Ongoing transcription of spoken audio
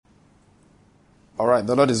All right,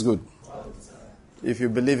 the Lord is good. If you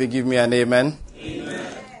believe it, give me an amen.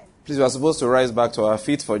 Amen. Please, we are supposed to rise back to our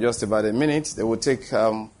feet for just about a minute. They will take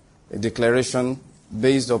a declaration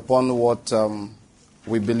based upon what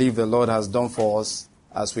we believe the Lord has done for us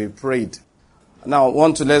as we prayed. Now,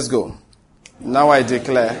 let's go. Now I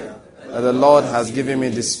declare that the Lord has given me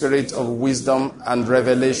the spirit of wisdom and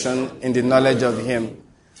revelation in the knowledge of Him,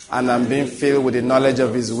 and I'm being filled with the knowledge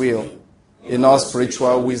of His will in all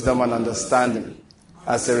spiritual wisdom and understanding.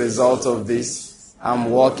 As a result of this, I'm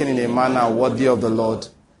walking in a manner worthy of the Lord.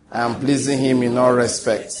 I am pleasing Him in all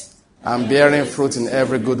respects. I'm bearing fruit in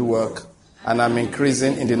every good work, and I'm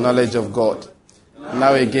increasing in the knowledge of God.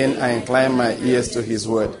 Now again, I incline my ears to His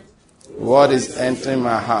word. Word is entering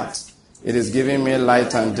my heart. It is giving me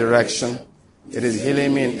light and direction. It is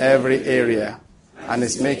healing me in every area, and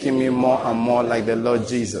it's making me more and more like the Lord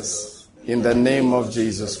Jesus. In the name of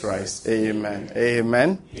Jesus Christ. Amen.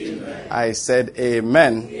 Amen. Amen. I said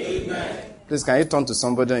amen. Amen. Please, can you turn to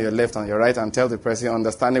somebody on your left and your right and tell the person,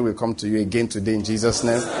 understanding will come to you again today in Jesus'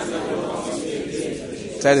 name.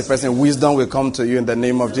 Tell the person, wisdom will come to you in the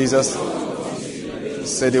name of Jesus.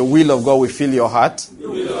 Say, the will of God will fill your heart.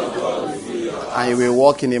 And you will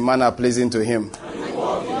walk in a manner pleasing to Him.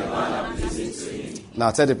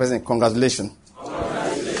 Now tell the person, congratulations.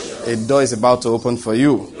 A door is about to open for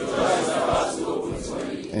you.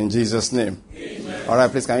 In Jesus' name. Amen. All right,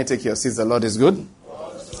 please, can you take your seats? The Lord is good.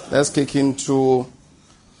 Let's kick into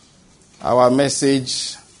our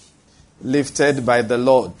message, Lifted by the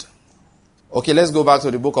Lord. Okay, let's go back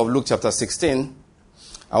to the book of Luke chapter 16.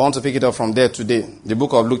 I want to pick it up from there today. The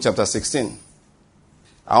book of Luke chapter 16.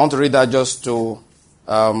 I want to read that just to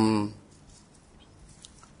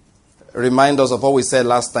remind us of what we said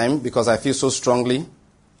last time, because I feel so strongly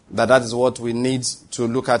that is what we need to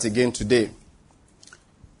look at again today.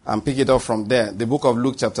 And pick it up from there. The book of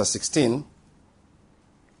Luke chapter 16.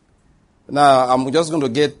 Now, I'm just going to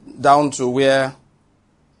get down to where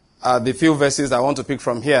the few verses I want to pick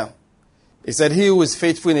from here. It said, he who is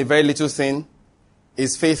faithful in a very little thing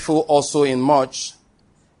is faithful also in much.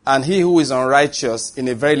 And he who is unrighteous in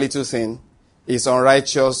a very little thing is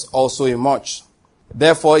unrighteous also in much.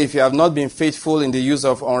 Therefore, if you have not been faithful in the use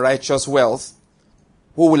of unrighteous wealth,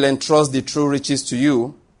 who will entrust the true riches to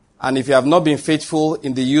you? And if you have not been faithful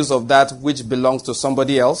in the use of that which belongs to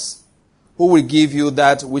somebody else, who will give you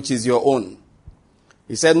that which is your own?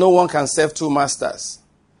 He said, no one can serve two masters,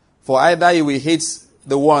 for either he will hate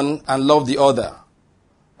the one and love the other,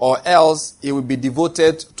 or else he will be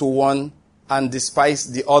devoted to one and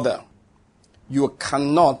despise the other. You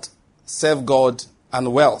cannot serve God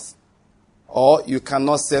and wealth, or you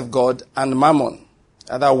cannot serve God and mammon.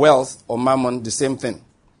 Either wealth or mammon, the same thing.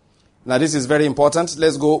 Now, this is very important.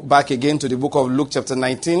 Let's go back again to the book of Luke chapter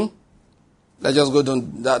 19. Let's just go to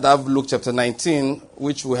that Luke chapter 19,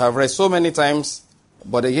 which we have read so many times.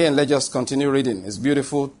 But again, let's just continue reading. It's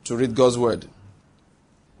beautiful to read God's word.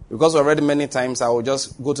 Because we've read it many times, I will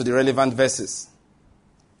just go to the relevant verses.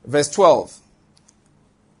 Verse 12.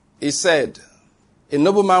 He said, a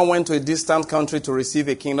nobleman went to a distant country to receive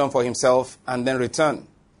a kingdom for himself and then return.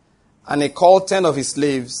 And he called 10 of his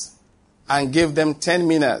slaves and gave them 10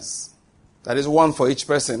 minas. That is one for each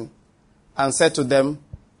person, and said to them,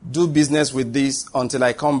 do business with this until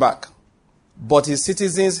I come back. But his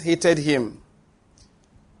citizens hated him.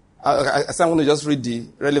 I'm going to just read the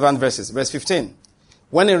relevant verses. Verse 15.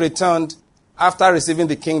 When he returned, after receiving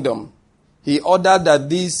the kingdom, he ordered that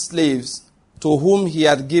these slaves, to whom he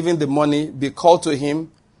had given the money, be called to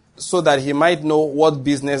him, so that he might know what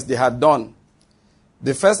business they had done.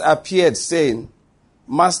 The first appeared, saying,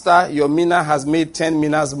 Master, your mina has made 10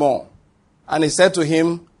 minas more. And he said to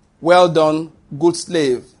him, well done, good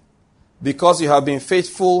slave. Because you have been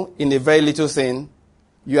faithful in a very little thing,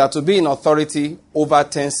 you are to be in authority over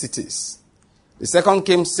 10 cities. The second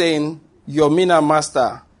came, saying, your mina,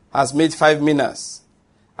 master, has made 5 minas.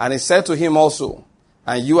 And he said to him also,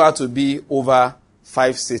 and you are to be over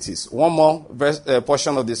 5 cities. One more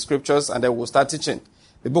portion of the scriptures, and then we'll start teaching.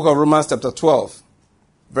 The book of Romans chapter 12,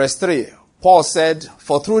 verse 3. Paul said,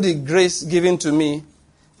 for through the grace given to me,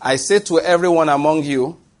 I say to everyone among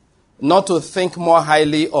you, not to think more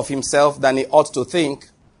highly of himself than he ought to think,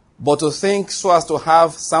 but to think so as to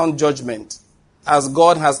have sound judgment, as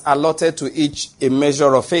God has allotted to each a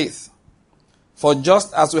measure of faith. For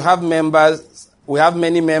just as we have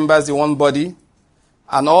many members in one body,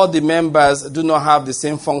 and all the members do not have the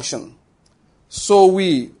same function, so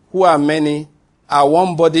we, who are many, are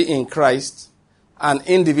one body in Christ, and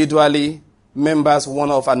individually members one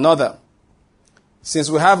of another.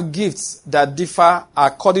 Since we have gifts that differ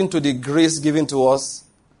according to the grace given to us,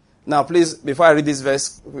 Now, please, before I read this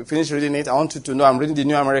verse, finish reading it, I want you to know I'm reading the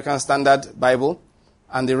New American Standard Bible,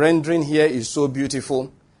 and the rendering here is so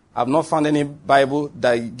beautiful. I've not found any Bible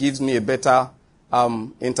that gives me a better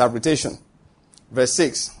interpretation. Verse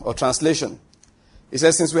 6, or translation. It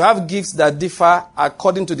says, since we have gifts that differ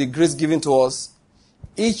according to the grace given to us,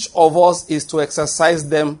 each of us is to exercise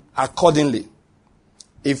them accordingly.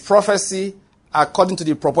 If prophecy, according to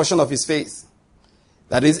the proportion of his faith.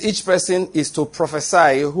 That is, each person is to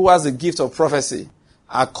prophesy who has the gift of prophecy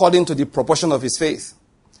according to the proportion of his faith.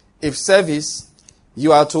 If service,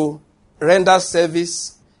 you are to render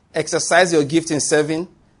service, exercise your gift in serving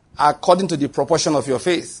according to the proportion of your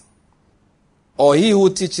faith. Or he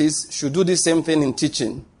who teaches should do the same thing in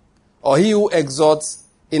teaching. Or he who exhorts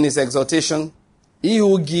in his exhortation. He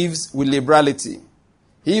who gives with liberality.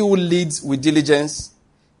 He who leads with diligence.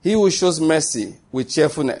 He who shows mercy with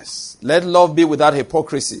cheerfulness. Let love be without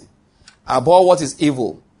hypocrisy. Abhor what is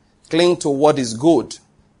evil. Cling to what is good.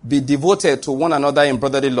 Be devoted to one another in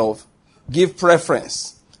brotherly love. Give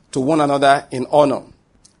preference to one another in honor.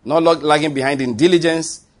 Not lagging behind in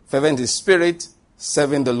diligence, fervent in spirit,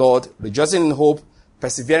 serving the Lord, rejoicing in hope,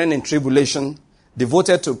 persevering in tribulation,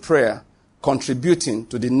 devoted to prayer, contributing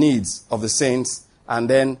to the needs of the saints, and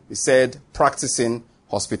then he said, practicing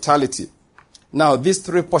hospitality. Now, these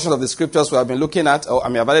three portions of the scriptures we have been looking at,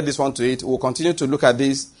 I've added this one to it. We'll continue to look at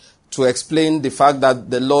this to explain the fact that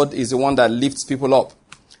the Lord is the one that lifts people up.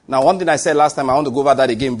 Now, one thing I said last time, I want to go over that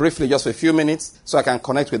again briefly, just for a few minutes, so I can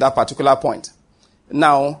connect with that particular point.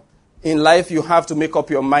 Now, in life, you have to make up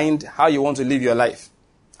your mind how you want to live your life.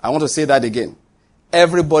 I want to say that again.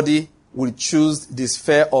 Everybody will choose the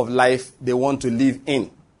sphere of life they want to live in.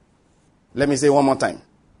 Let me say one more time.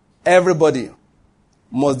 Everybody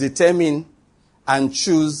must determine and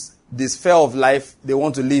choose the sphere of life they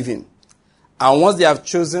want to live in. And once they have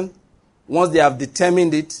chosen, once they have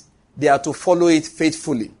determined it, they are to follow it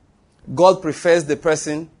faithfully. God prefers the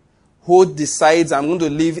person who decides, I'm going to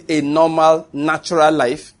live a normal, natural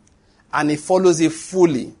life, and he follows it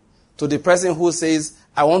fully, to the person who says,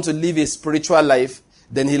 I want to live a spiritual life.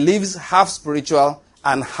 Then he lives half spiritual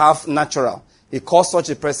and half natural. He calls such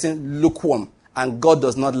a person lukewarm, and God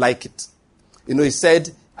does not like it. You know, he said,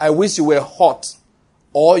 I wish you were hot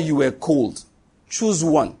or you were cold. Choose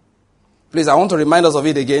one. Please, I want to remind us of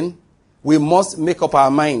it again. We must make up our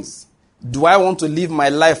minds. Do I want to live my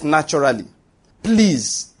life naturally?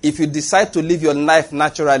 Please, if you decide to live your life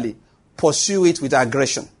naturally, pursue it with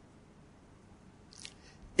aggression.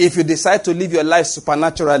 If you decide to live your life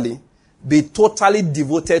supernaturally, be totally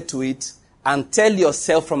devoted to it and tell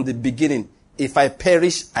yourself from the beginning, if I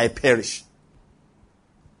perish, I perish.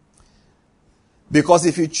 Because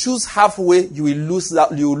if you choose halfway, you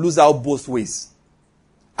will lose out both ways.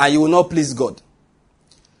 And you will not please God.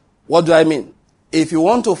 What do I mean? If you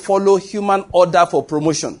want to follow human order for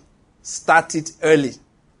promotion, start it early.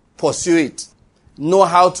 Pursue it. Know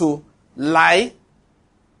how to lie.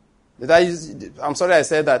 I'm sorry I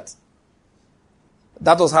said that.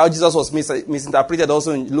 That was how Jesus was misinterpreted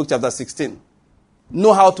also in Luke chapter 16.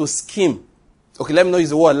 Know how to scheme. Okay, let me not use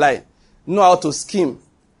the word lie. Know how to scheme.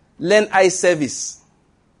 Learn eye service.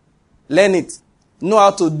 Learn it. Know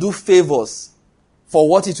how to do favors for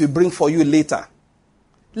what it will bring for you later.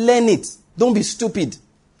 Learn it. Don't be stupid.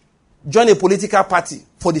 Join a political party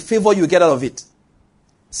for the favor you get out of it.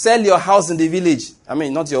 Sell your house in the village. I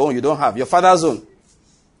mean, not your own, you don't have. Your father's own.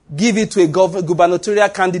 Give it to a gubernatorial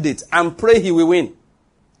candidate and pray he will win.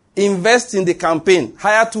 Invest in the campaign.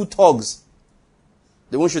 Hire 2 thugs.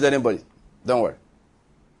 They won't shoot anybody. Don't worry.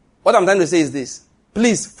 What I'm trying to say is this.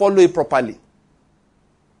 Please follow it properly.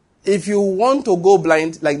 If you want to go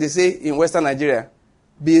blind, like they say in Western Nigeria,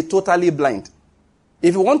 be totally blind.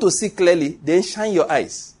 If you want to see clearly, then shine your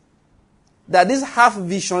eyes. That this half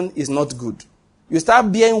vision is not good. You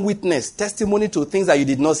start bearing witness, testimony to things that you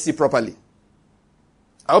did not see properly.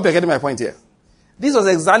 I hope you're getting my point here. This was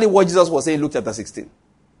exactly what Jesus was saying in Luke chapter 16.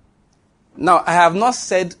 Now, I have not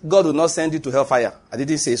said God will not send you to hellfire. I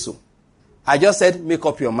didn't say so. I just said make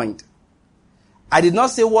up your mind. I did not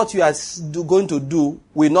say what you are going to do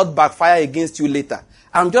will not backfire against you later.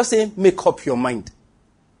 I'm just saying make up your mind.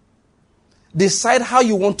 Decide how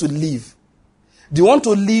you want to live. Do you want to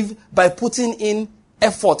live by putting in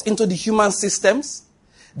effort into the human systems?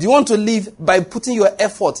 Do you want to live by putting your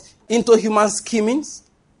effort into human schemings?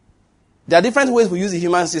 There are different ways we use the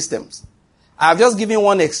human systems. I've just given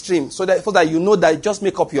one extreme so that you know that just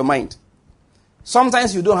make up your mind.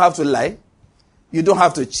 Sometimes you don't have to lie. You don't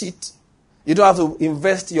have to cheat. You don't have to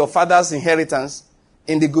invest your father's inheritance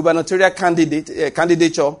in the gubernatorial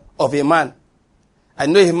candidature of a man. I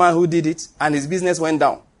know a man who did it and his business went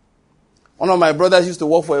down. One of my brothers used to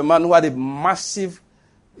work for a man who had a massive,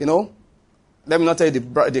 let me not tell you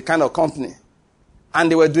the kind of company. And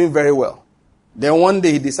they were doing very well. Then one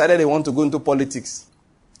day he decided he wanted to go into politics.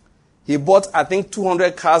 He bought, I think,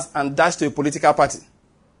 200 cars and dashed to a political party.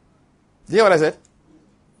 Did you hear what I said?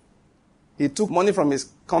 He took money from his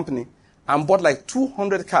company and bought like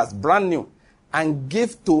 200 cars, brand new, and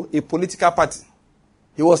gave to a political party.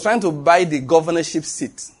 He was trying to buy the governorship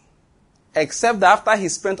seat. Except that after he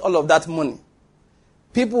spent all of that money,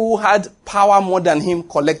 people who had power more than him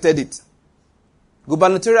collected it.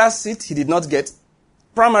 Gubernatorial seat he did not get.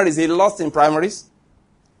 Primaries, he lost in primaries.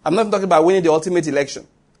 I'm not talking about winning the ultimate election.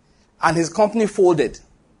 And his company folded.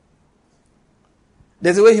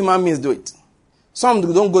 There's a way human beings do it. Some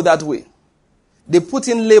don't go that way. They put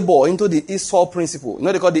in labor into the Esau principle. You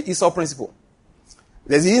know they call it the Esau principle.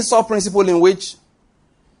 There's the Esau principle in which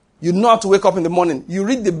you know how to wake up in the morning. You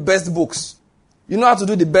read the best books. You know how to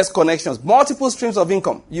do the best connections. Multiple streams of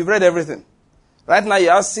income. You've read everything. Right now you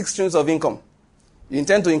have 6 streams of income. You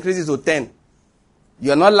intend to increase it to 10.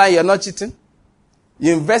 You're not lying. You're not cheating.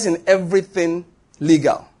 You invest in everything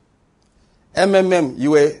legal.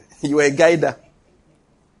 You were a guider.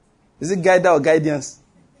 Is it guider or guidance?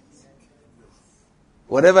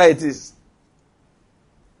 Whatever it is.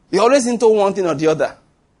 You're always into one thing or the other.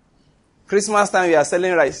 Christmas time, you are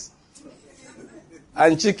selling rice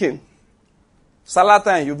and chicken. Salah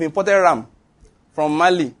time, you've imported ram from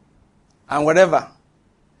Mali and whatever.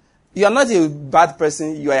 You are not a bad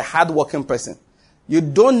person. You are a hard-working person. You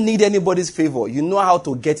don't need anybody's favor. You know how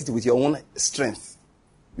to get it with your own strength.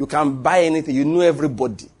 You can buy anything. You know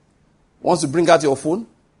everybody. Once you bring out your phone,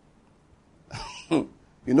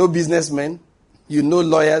 you know businessmen, you know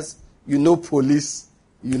lawyers, you know police,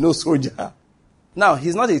 you know soldier. Now,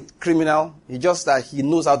 he's not a criminal. He just that he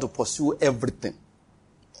knows how to pursue everything.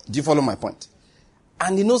 Do you follow my point?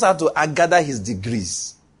 And he knows how to gather his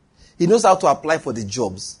degrees. He knows how to apply for the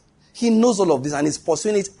jobs. He knows all of this and he's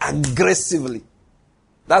pursuing it aggressively.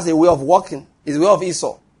 That's a way of working. It's a way of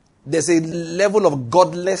Esau. There's a level of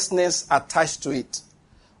godlessness attached to it.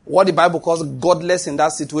 What the Bible calls godless in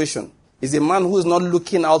that situation is a man who is not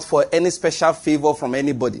looking out for any special favor from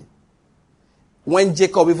anybody. When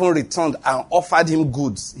Jacob even returned and offered him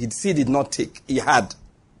goods, he did not take. He had.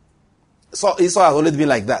 So Esau has always been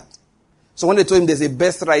like that. So when they told him there's a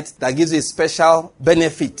birthright that gives you a special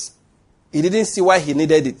benefit, he didn't see why he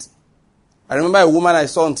needed it. I remember a woman I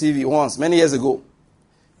saw on TV once, many years ago.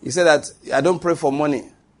 He said that, I don't pray for money.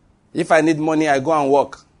 If I need money, I go and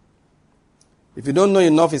work. If you don't know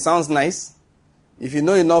enough, it sounds nice. If you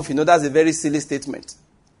know enough, you know that's a very silly statement.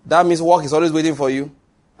 That means work is always waiting for you.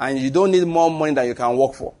 And you don't need more money than you can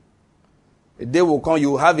work for. A day will come, you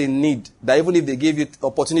will have a need that even if they give you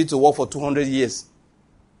opportunity to work for 200 years,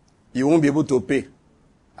 you won't be able to pay.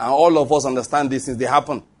 And all of us understand this since they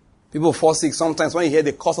happen. People fall sick. Sometimes when you hear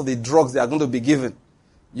the cost of the drugs they are going to be given,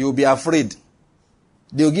 you will be afraid.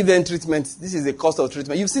 They will give them treatment. This is the cost of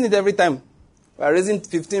treatment. You've seen it every time. We are raising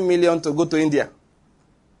 15 million to go to India.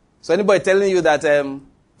 So anybody telling you that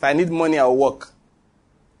if I need money, I'll work,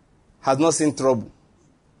 has not seen trouble.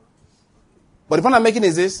 But the point I'm making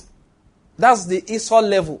is this. That's the Esau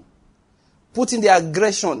level. Putting the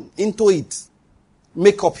aggression into it.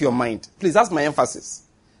 Make up your mind. Please, that's my emphasis.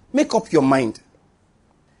 Make up your mind.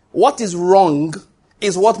 What is wrong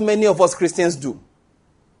is what many of us Christians do.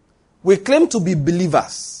 We claim to be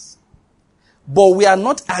believers, but we are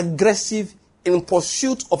not aggressive in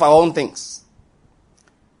pursuit of our own things.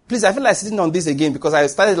 Please, I feel like sitting on this again because I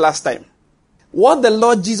started last time. What the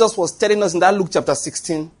Lord Jesus was telling us in that Luke chapter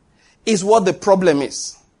 16 is what the problem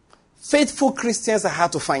is. Faithful Christians are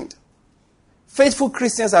hard to find. Faithful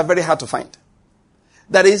Christians are very hard to find.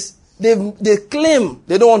 That is, they claim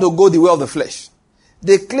they don't want to go the way of the flesh.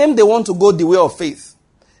 They claim they want to go the way of faith.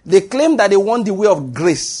 They claim that they want the way of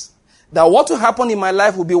grace. That what will happen in my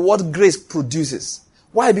life will be what grace produces.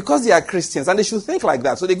 Why? Because they are Christians and they should think like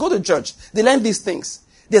that. So they go to church. They learn these things.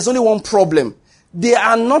 There's only one problem. They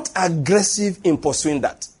are not aggressive in pursuing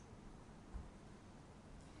that.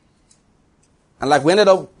 And like we ended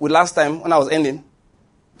up with last time when I was ending,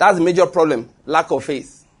 that's the major problem. Lack of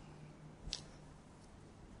faith.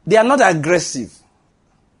 They are not aggressive.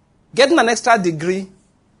 Getting an extra degree,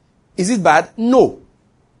 is it bad? No.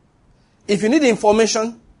 If you need the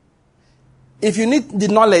information, if you need the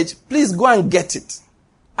knowledge, please go and get it.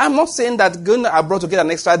 I'm not saying that going abroad to get an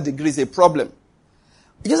extra degree is a problem.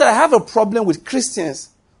 Because I have a problem with Christians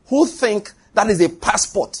who think that is a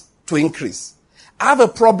passport to increase. I have a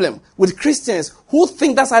problem with Christians who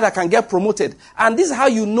think that's how they can get promoted. And this is how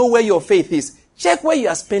you know where your faith is. Check where you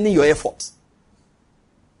are spending your effort.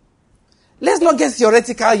 Let's not get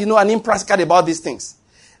theoretical, and impractical about these things.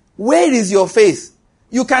 Where is your faith?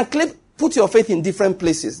 You can put your faith in different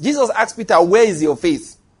places. Jesus asked Peter, where is your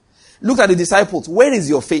faith? Look at the disciples. Where is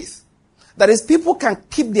your faith? That is, people can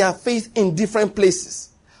keep their faith in different places.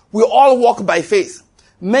 We all walk by faith.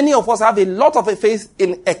 Many of us have a lot of faith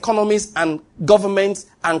in economies and governments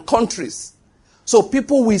and countries. So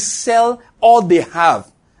people will sell all they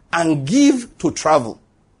have and give to travel.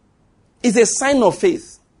 It's a sign of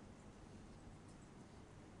faith.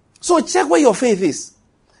 So check where your faith is.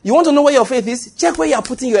 You want to know where your faith is? Check where you are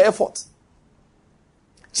putting your effort.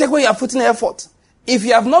 Check where you are putting effort. If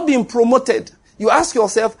you have not been promoted, you ask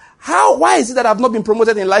yourself, why is it that I have not been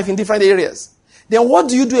promoted in life in different areas? Then what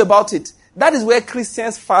do you do about it? That is where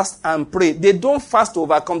Christians fast and pray. They don't fast to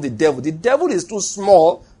overcome the devil. The devil is too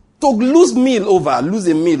small to lose a meal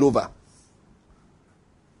over.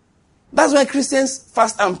 That's when Christians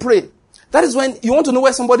fast and pray. That is when you want to know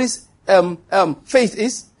where somebody's faith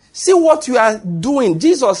is. See what you are doing.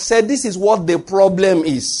 Jesus said this is what the problem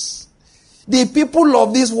is. The people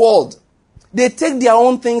of this world, they take their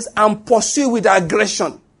own things and pursue with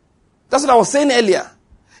aggression. That's what I was saying earlier.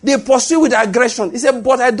 They pursue with aggression. He said,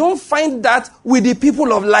 but I don't find that with the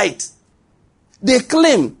people of light. They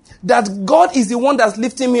claim that God is the one that's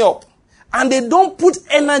lifting me up. And they don't put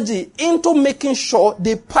energy into making sure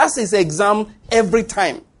they pass his exam every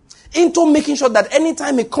time. Into making sure that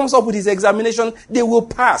anytime he comes up with his examination, they will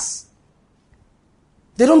pass.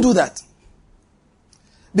 They don't do that.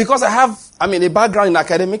 Because I have a background in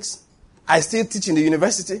academics. I still teach in the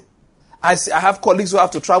university. I have colleagues who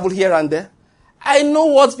have to travel here and there. I know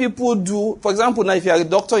what people do. For example, now if you are a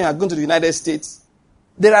doctor and you are going to the United States,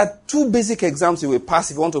 there are 2 basic exams you will pass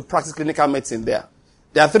if you want to practice clinical medicine there.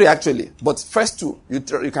 There are 3 actually, but first 2, you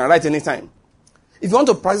can write anytime. If you want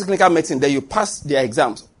to practice clinical medicine there, you pass their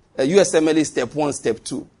exams. USMLE step 1, step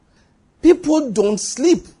 2. People don't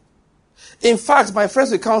sleep. In fact, my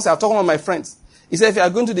friends with counsel, I'm talking about my friends. He said, if you are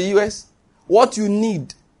going to the US, what you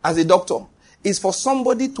need as a doctor is for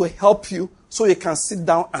somebody to help you so you can sit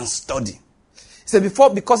down and study. He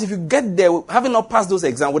said because if you get there, having not passed those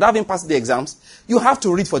exams, without having passed the exams, you have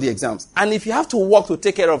to read for the exams. And if you have to work to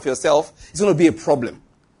take care of yourself, it's going to be a problem.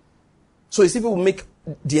 So you see people make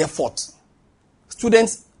the effort.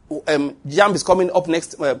 Students, JAMB is coming up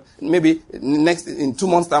next, maybe next in 2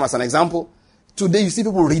 months' time as an example. Today you see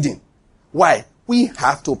people reading. Why? We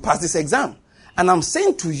have to pass this exam. And I'm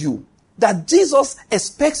saying to you that Jesus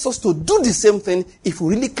expects us to do the same thing if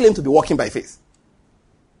we really claim to be walking by faith.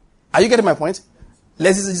 Are you getting my point?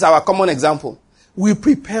 This is our common example. We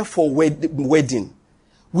prepare for wedding.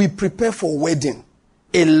 We prepare for wedding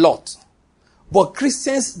a lot. But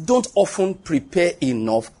Christians don't often prepare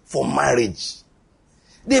enough for marriage.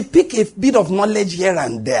 They pick a bit of knowledge here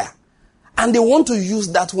and there. And they want to use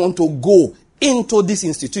that one to go into this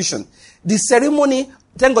institution. The ceremony,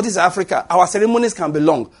 thank God this is Africa, our ceremonies can be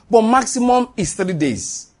long. But maximum is 3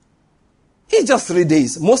 days. It's just 3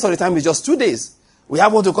 days. Most of the time it's just 2 days. We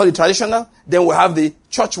have what we call the traditional, then we have the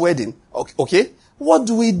church wedding. Okay? What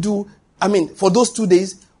do we do? For those 2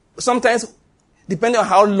 days, sometimes, depending on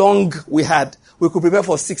how long we had, we could prepare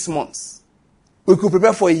for 6 months. We could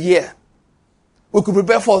prepare for a year. We could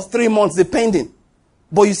prepare for 3 months, depending.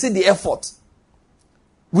 But you see the effort.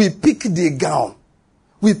 We pick the gown.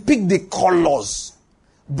 We pick the colors.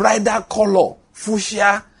 Bridal color,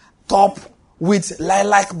 fuchsia top with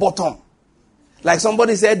lilac bottom. Like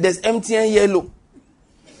somebody said, there's MTN yellow.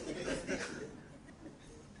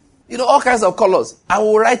 All kinds of colors. I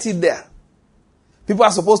will write it there. People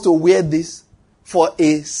are supposed to wear this for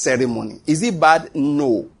a ceremony. Is it bad?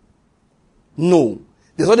 No. No.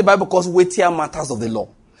 That's what the Bible calls weightier matters of the law.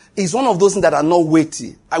 It's one of those things that are not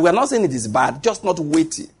weighty. We are not saying it is bad, just not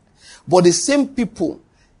weighty. But the same people,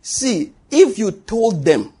 see, if you told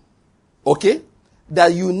them,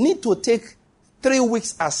 that you need to take 3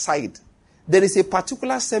 weeks aside, there is a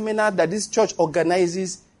particular seminar that this church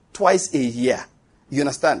organizes twice a year. You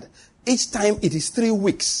understand? Each time it is 3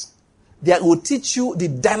 weeks. They will teach you the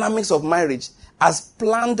dynamics of marriage as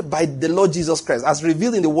planned by the Lord Jesus Christ, as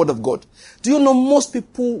revealed in the Word of God. Do you know most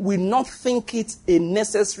people will not think it a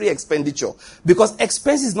necessary expenditure? Because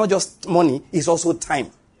expense is not just money, it's also time.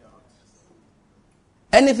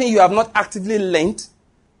 Anything you have not actively learned,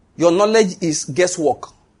 your knowledge is guesswork.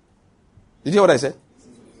 Did you hear what I said?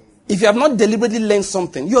 If you have not deliberately learned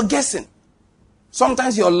something, you're guessing.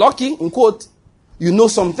 Sometimes you're lucky, in quote, you know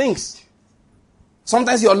some things.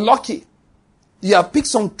 Sometimes you're lucky. You have picked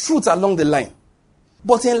some truths along the line.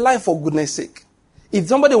 But in life, for goodness sake, if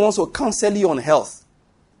somebody wants to counsel you on health,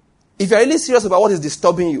 if you're really serious about what is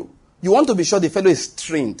disturbing you, you want to be sure the fellow is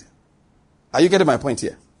trained. Are you getting my point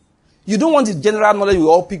here? You don't want the general knowledge we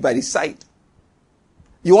all pick by the side.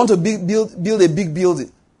 You want to build a big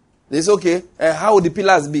building. They say, okay, how would the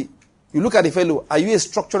pillars be? You look at the fellow. Are you a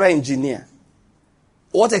structural engineer?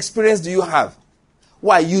 What experience do you have?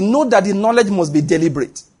 Why? You know that the knowledge must be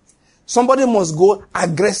deliberate. Somebody must go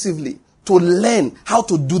aggressively to learn how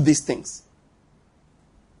to do these things.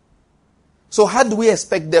 So how do we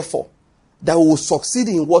expect, therefore, that we will succeed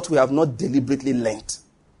in what we have not deliberately learned?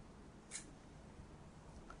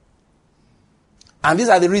 And these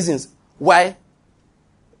are the reasons why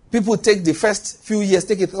people take the first few years,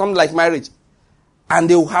 take it something like marriage, and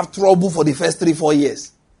they will have trouble for the first 3-4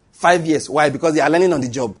 years, 5 years. Why? Because they are learning on the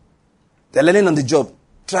job. They're learning on the job,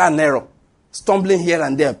 try and error, stumbling here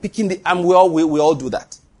and there, picking the arm. We all do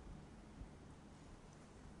that.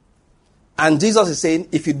 And Jesus is saying,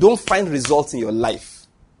 if you don't find results in your life,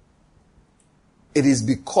 it is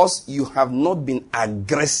because you have not been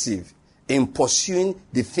aggressive in pursuing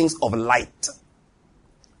the things of light.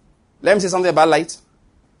 Let me say something about light.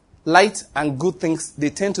 Light and good things, they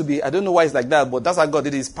tend to be, I don't know why it's like that, but that's how God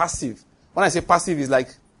did it. It's passive. When I say passive, it's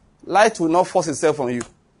like light will not force itself on you.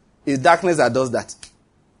 It's darkness that does that.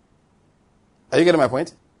 Are you getting my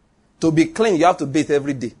point? To be clean, you have to bathe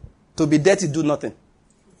every day. To be dirty, do nothing.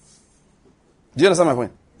 Do you understand my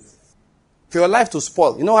point? For your life to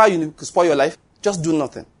spoil, you know how you spoil your life? Just do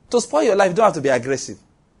nothing. To spoil your life, you don't have to be aggressive.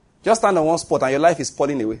 Just stand on one spot and your life is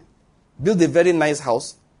spoiling away. Build a very nice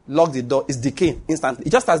house, lock the door, it's decaying instantly.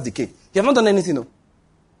 It just starts decaying. You have not done anything, no.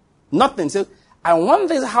 Nothing. So, I want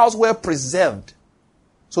this house well preserved,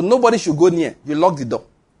 so nobody should go near. You lock the door.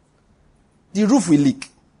 The roof will leak.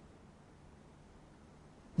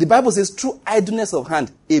 The Bible says, through idleness of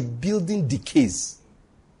hand, a building decays.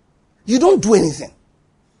 You don't do anything.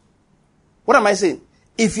 What am I saying?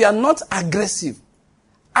 If you are not aggressive,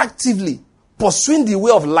 actively pursuing the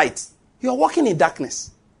way of light, you are walking in darkness.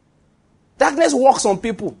 Darkness walks on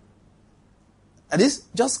people. And this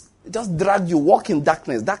just drag you, walk in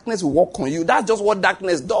darkness. Darkness will walk on you. That's just what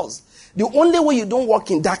darkness does. The only way you don't walk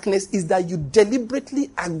in darkness is that you deliberately,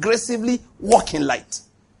 aggressively walk in light.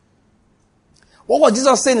 What was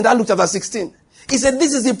Jesus saying in that Luke chapter 16? He said,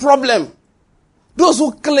 this is the problem. Those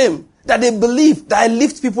who claim that they believe that I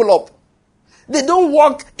lift people up, they don't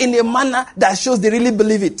walk in a manner that shows they really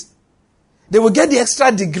believe it. They will get the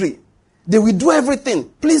extra degree. They will do everything.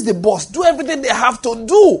 Please the boss. Do everything they have to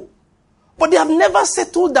do. But they have never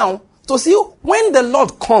settled down to see when the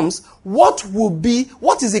Lord comes, what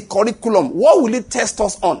is the curriculum? What will it test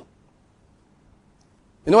us on?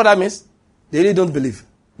 You know what that means? They really don't believe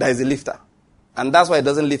that is a lifter. And that's why it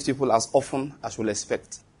doesn't lift people as often as we'll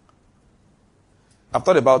expect. I've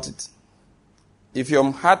thought about it. If your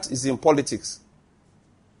heart is in politics,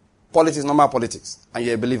 normal politics, and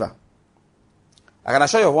you're a believer, I can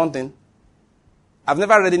assure you of one thing. I've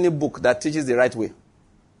never read any book that teaches the right way.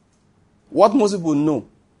 What most people know,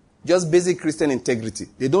 just basic Christian integrity.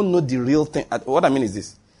 They don't know the real thing. What I mean is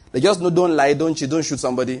this. They just know don't lie, don't cheat, don't shoot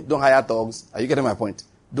somebody, don't hire thugs. Are you getting my point?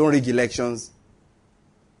 Don't rig elections.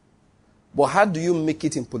 But how do you make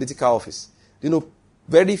it in political office? You know,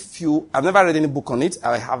 very few, I've never read any book on it.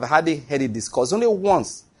 I have hardly heard it discussed. Only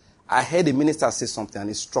once I heard a minister say something and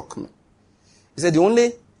it struck me. He said the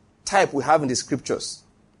only type we have in the scriptures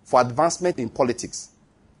for advancement in politics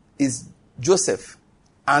is Joseph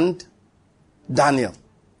and Daniel.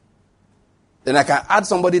 Then I can add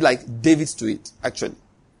somebody like David to it, actually.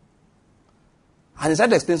 And he tried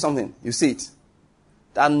to explain something. You see it.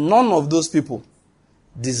 That none of those people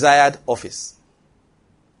desired office.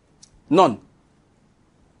 None.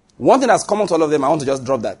 One thing that's common to all of them, I want to just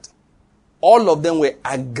drop that. All of them were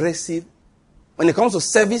aggressive. When it comes to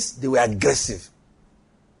service, they were aggressive.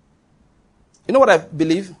 You know what I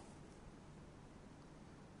believe?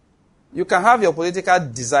 You can have your political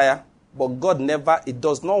desire, but God it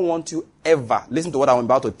does not want you ever. Listen to what I'm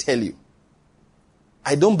about to tell you.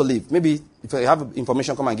 I don't believe. Maybe if you have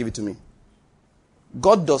information, come and give it to me.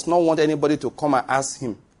 God does not want anybody to come and ask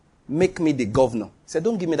him, make me the governor. He said,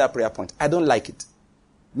 don't give me that prayer point. I don't like it.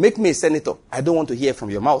 Make me a senator. I don't want to hear from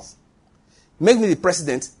your mouth. Make me the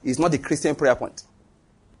president is not the Christian prayer point.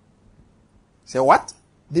 Say what?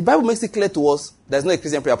 The Bible makes it clear to us there's no a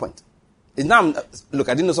Christian prayer point. Now, look,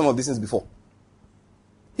 I didn't know some of these things before.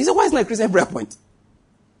 He said, why is not a Christian prayer point?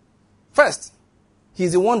 First,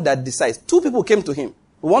 he's the one that decides. Two people came to him.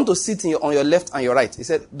 We want to sit on your left and your right. He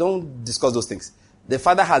said, don't discuss those things. The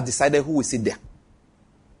Father has decided who will sit there.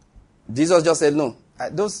 Jesus just said, no.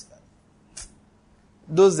 Those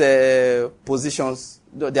positions,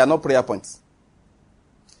 they are not prayer points.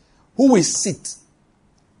 Who will sit?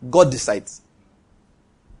 God decides.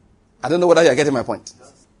 I don't know whether you are getting my point.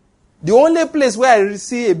 The only place where I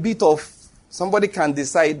see a bit of somebody can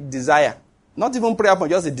desire. Not even prayer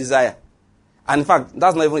point, just a desire. And in fact, it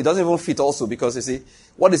doesn't even fit also, because you see,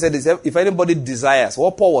 what he said is if anybody desires,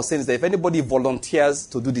 what Paul was saying is that if anybody volunteers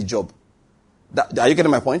to do the job. Are you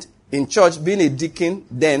getting my point? In church, being a deacon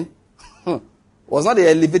then was not an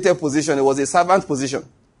elevated position, it was a servant position.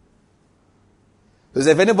 Because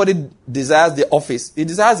if anybody desires the office, he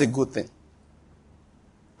desires a good thing.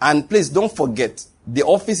 And please don't forget, the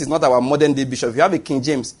office is not our modern day bishop. If you have a King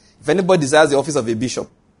James, if anybody desires the office of a bishop,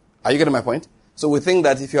 are you getting my point? So we think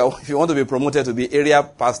that if you want to be promoted to be area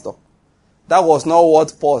pastor, that was not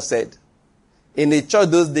what Paul said. In a church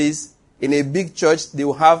those days, in a big church, they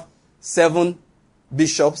will have 7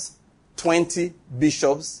 bishops, 20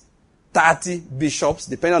 bishops, 30 bishops,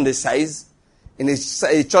 depending on the size. In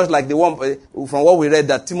a church like the one, from what we read,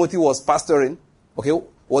 that Timothy was pastoring,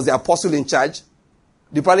 was the apostle in charge.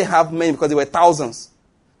 They probably have many because there were thousands.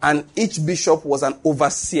 And each bishop was an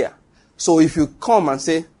overseer. So if you come and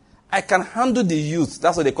say, I can handle the youth,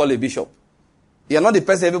 that's what they call a bishop. You are not the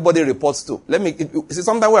person everybody reports to. See,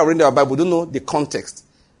 sometimes we are reading our Bible, don't know the context.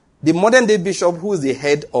 The modern day bishop, who is the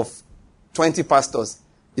head of 20 pastors,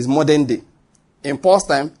 is modern day. In Paul's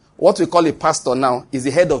time, what we call a pastor now is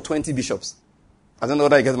the head of 20 bishops. I don't know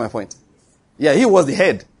whether you get my point. Yeah, he was the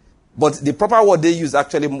head. But the proper word they used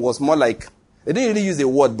actually was more like, they didn't really use a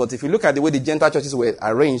word, but if you look at the way the Gentile churches were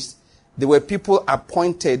arranged, they were people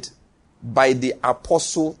appointed by the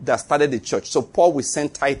apostle that started the church. So Paul will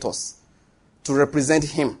send Titus to represent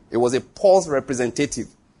him. It was a Paul's representative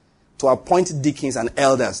to appoint deacons and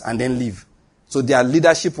elders and then leave. So their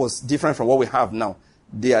leadership was different from what we have now.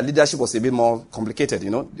 Their leadership was a bit more complicated,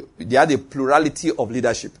 They had a plurality of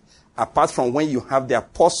leadership. Apart from when you have the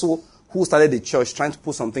apostle who started the church trying to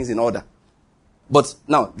put some things in order. But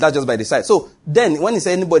now, that's just by the side. So then, when he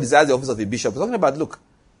said anybody desires the office of a bishop, he's talking about, look,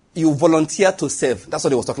 you volunteer to serve. That's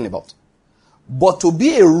what he was talking about. But to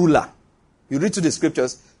be a ruler, you read through the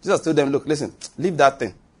scriptures, Jesus told them, look, listen, leave that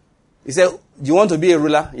thing. He said, do you want to be a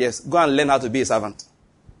ruler? Yes, go and learn how to be a servant.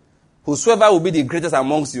 Whosoever will be the greatest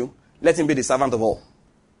amongst you, let him be the servant of all.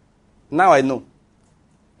 Now I know.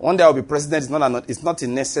 One day I'll be president, it's not a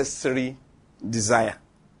necessary desire.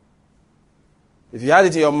 If you had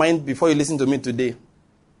it in your mind before you listen to me today,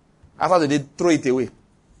 after today, throw it away.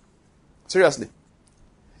 Seriously.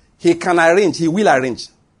 He can arrange, he will arrange,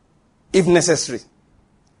 if necessary.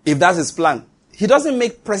 If that's his plan. He doesn't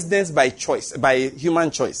make presidents by choice, by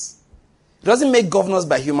human choice. He doesn't make governors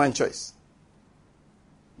by human choice.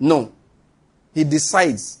 No. He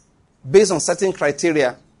decides, based on certain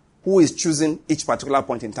criteria, who is choosing each particular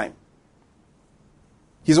point in time.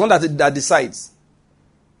 He's the one that decides.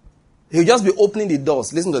 He'll just be opening the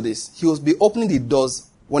doors. Listen to this. He will be opening the doors.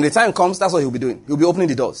 When the time comes, that's what he'll be doing. He'll be opening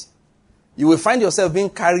the doors. You will find yourself being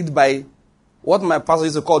carried by what my pastor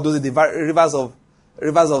used to call those the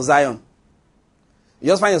rivers of Zion. You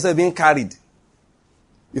just find yourself being carried.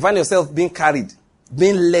 You find yourself being carried,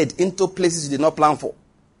 being led into places you did not plan for.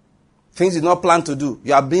 Things you did not plan to do.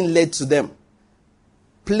 You are being led to them.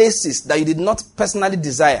 Places that you did not personally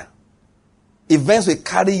desire. Events will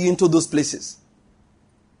carry you into those places.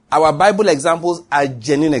 Our Bible examples are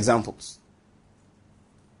genuine examples.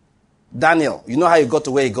 Daniel, you know how he got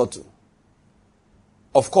to where he got to.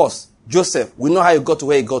 Of course, Joseph, we know how he got to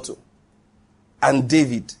where he got to. And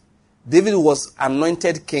David. David was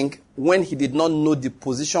anointed king when he did not know the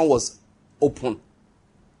position was open.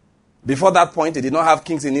 Before that point, they did not have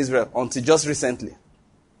kings in Israel until just recently.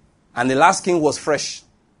 And the last king was fresh,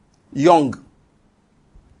 young.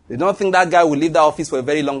 They don't think that guy will leave that office for a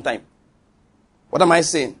very long time. What am I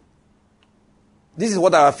saying? This is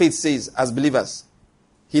what our faith says as believers.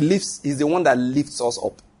 He's the one that lifts us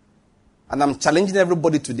up. And I'm challenging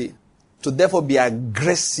everybody today to therefore be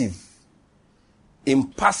aggressive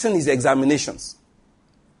in passing his examinations.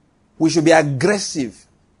 We should be aggressive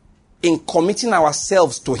in committing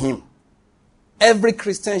ourselves to him. Every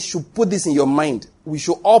Christian should put this in your mind. We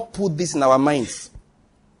should all put this in our minds.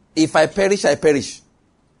 If I perish, I perish.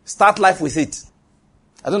 Start life with it.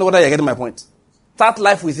 I don't know whether you're getting my point. Start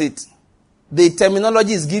life with it. The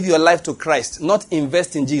terminology is give your life to Christ, not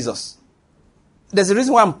invest in Jesus. There's a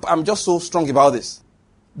reason why I'm just so strong about this.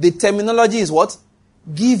 The terminology is what?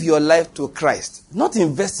 Give your life to Christ, not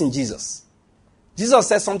invest in Jesus. Jesus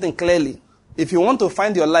said something clearly. If you want to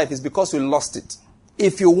find your life, it's because you lost it.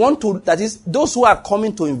 If you want to, that is, those who are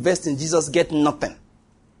coming to invest in Jesus get nothing.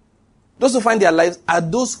 Those who find their lives are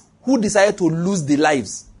those who decide to lose their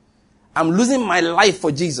lives. I'm losing my life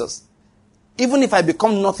for Jesus. Even if I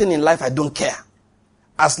become nothing in life, I don't care.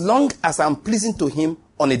 As long as I'm pleasing to him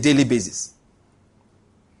on a daily basis.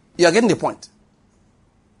 You are getting the point.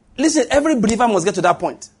 Listen, every believer must get to that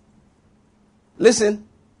point. Listen,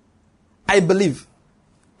 I believe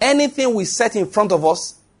anything we set in front of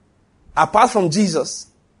us, apart from Jesus,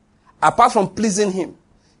 apart from pleasing him,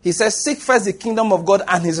 he says, seek first the kingdom of God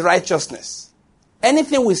and his righteousness.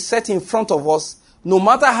 Anything we set in front of us, no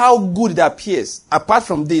matter how good it appears, apart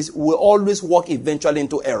from this, we will always walk eventually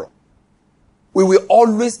into error. We will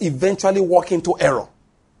always eventually walk into error.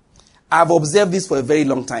 I've observed this for a very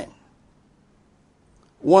long time.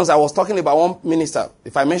 Once I was talking about one minister.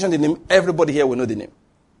 If I mention the name, everybody here will know the name.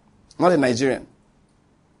 Not a Nigerian.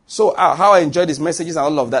 So how I enjoyed his messages and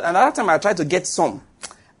all of that. And at that time I tried to get some.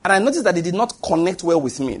 And I noticed that they did not connect well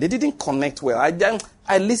with me. They didn't connect well.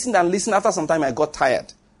 I listened and listened. After some time I got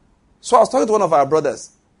tired. So I was talking to one of our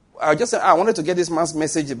brothers. I just said, I wanted to get this man's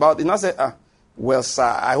message about it. And I said, well, sir,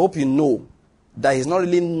 I hope you know that he's not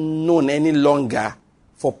really known any longer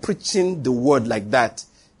for preaching the word like that.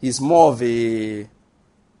 He's more of a,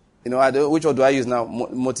 which word do I use now?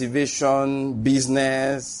 Motivation,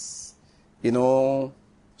 business,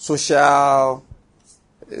 social,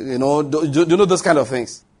 do you know those kind of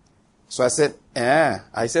things? So I said,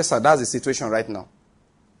 I said, sir, that's the situation right now.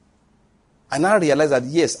 And I realized that,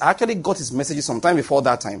 yes, I actually got his messages sometime before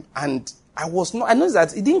that time. And I noticed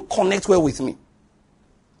that it didn't connect well with me.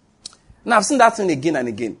 Now, I've seen that thing again and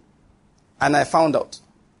again. And I found out.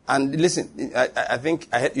 And listen, I think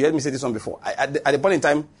you heard me say this one before. At the point in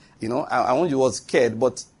time, I won't use scared,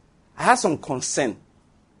 but I had some concern.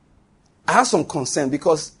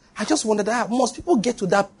 Because I just wondered, most people get to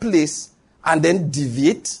that place and then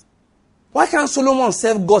deviate? Why can't Solomon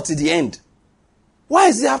serve God to the end? Why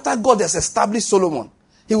is it after God has established Solomon,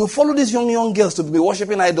 he will follow these young girls to be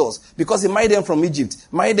worshiping idols because he married them from Egypt,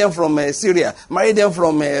 married them from Syria, married them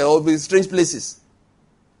from strange places?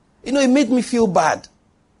 It made me feel bad.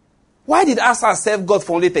 Why did Asa serve God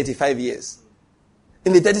for only 35 years?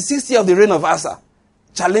 In the 36th year of the reign of Asa,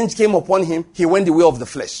 challenge came upon him. He went the way of the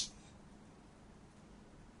flesh.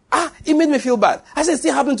 It made me feel bad. I said, it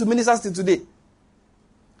still happened to ministers till today.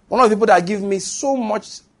 One of the people that give me so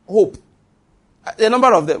much hope, a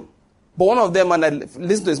number of them, but one of them, when I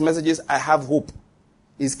listen to his messages, I have hope,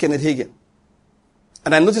 is Kenneth Hagin.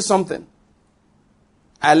 And I noticed something.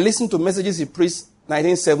 I listened to messages he preached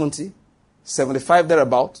 1970, 75,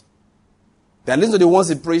 thereabout. Then I listened to the ones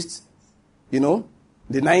he preached, the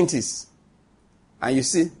 90s. And you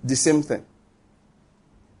see, the same thing.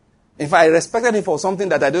 In fact, I respected him for something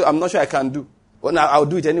that I'm not sure I can do. But now I'll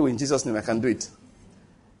do it anyway in Jesus' name. I can do it.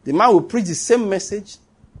 The man will preach the same message,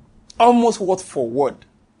 almost word for word.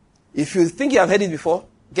 If you think you have heard it before,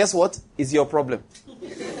 guess what? It's your problem.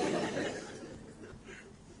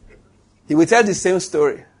 He will tell the same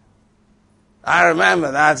story. I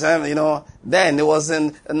remember that time, then it was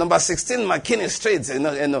in number 16 McKinney Street,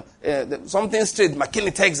 something street,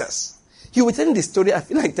 McKinney, Texas. He will tell the story. I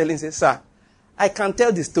feel like telling, sir, I can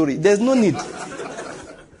tell the story. There's no need.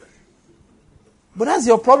 But that's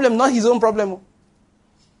your problem, not his own problem.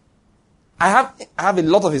 I have a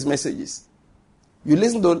lot of his messages. You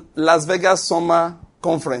listen to Las Vegas Summer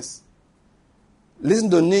Conference. Listen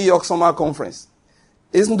to New York Summer Conference.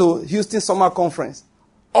 Listen to Houston Summer Conference.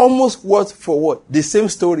 Almost word for word. The same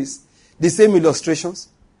stories. The same illustrations.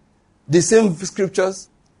 The same scriptures.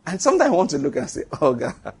 And sometimes I want to look and say, oh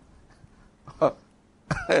God.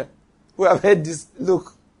 We have heard this.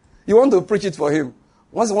 Look. You want to preach it for him.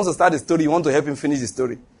 Once he wants to start the story, you want to help him finish the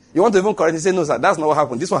story. You want to even correct it, say, no, sir, that's not what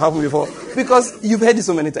happened. This one happened before. Because you've heard it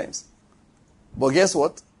so many times. But guess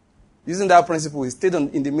what? Using that principle, he stayed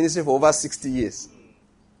in the ministry for over 60 years.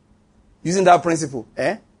 Using that principle,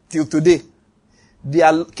 till today.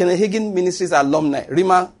 The Kenneth Hagin Ministries alumni,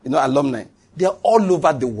 Rima, alumni, they are all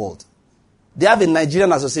over the world. They have a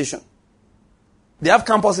Nigerian association. They have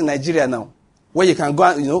campus in Nigeria now, where you can go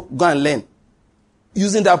and learn.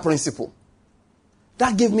 Using that principle.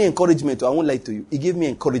 That gave me encouragement. I won't lie to you. It gave me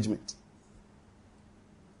encouragement.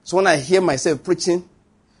 So when I hear myself preaching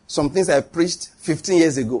some things I preached 15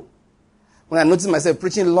 years ago, when I notice myself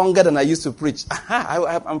preaching longer than I used to preach,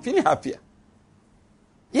 I'm feeling happier.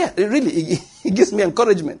 Yeah, it gives me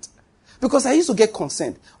encouragement. Because I used to get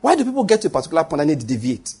concerned. Why do people get to a particular point and need to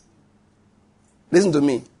deviate? Listen to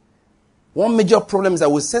me. One major problem is that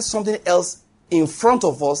we set something else in front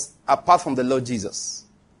of us apart from the Lord Jesus.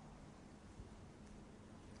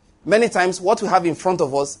 Many times, what we have in front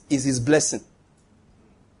of us is his blessing.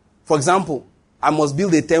 For example, I must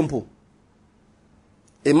build a temple.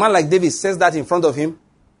 A man like David says that in front of him.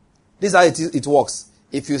 This is how it works.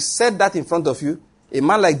 If you set that in front of you, a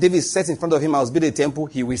man like David sets in front of him, I must build a temple,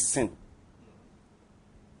 he will sin.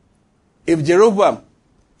 If Jeroboam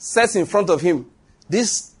sets in front of him,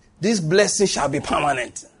 this blessing shall be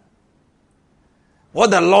permanent.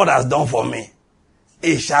 what the Lord has done for me,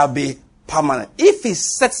 it shall be permanent. If he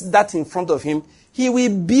sets that in front of him, he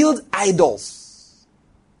will build idols.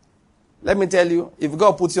 Let me tell you, if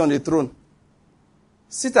God puts you on the throne,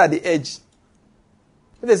 sit at the edge.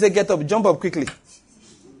 If they say get up, jump up quickly.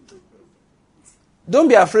 Don't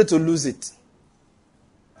be afraid to lose it.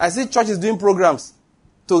 I see churches doing programs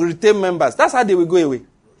to retain members. That's how they will go away.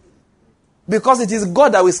 Because it is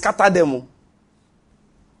God that will scatter them.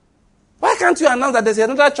 Why can't you announce that there's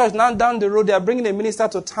another church now down the road, they are bringing a minister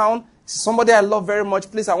to town, somebody I love very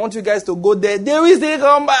much, please, I want you guys to go there. They will still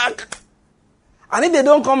come back. And if they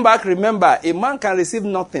don't come back, remember, a man can receive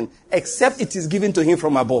nothing except it is given to him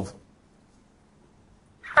from above.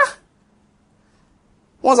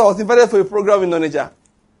 Once I was invited for a program in Onitsha.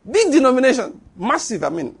 Big denomination. Massive,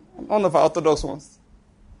 one of our Orthodox ones.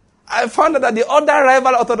 I found out that the other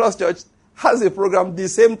rival Orthodox church has a program the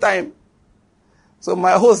same time. So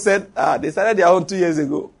my host said, they started their own 2 years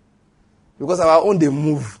ago. Because our own, they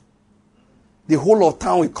move. The whole of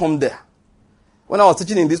town will come there. When I was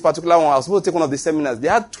teaching in this particular one, I was supposed to take one of the seminars. They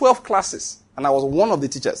had 12 classes, and I was one of the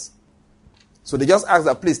teachers. So they just asked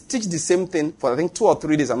that, please, teach the same thing for, I think, 2 or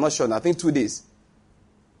 3 days. I'm not sure. I think 2 days.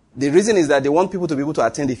 The reason is that they want people to be able to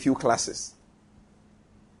attend a few classes.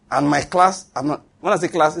 And my class, when I say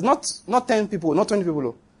class, it's not 10 people, not 20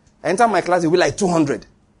 people. I enter my class, it will be like 200.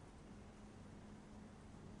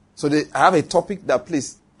 So I have a topic that,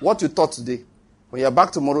 please, what you taught today, when you're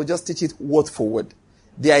back tomorrow, just teach it word for word.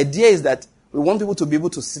 The idea is that we want people to be able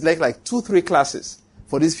to select like 2-3 classes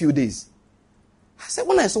for these few days. I said,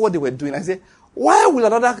 when I saw what they were doing, I said, why will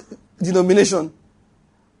another denomination,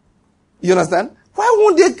 you understand? Why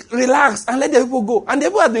won't they relax and let the people go? And the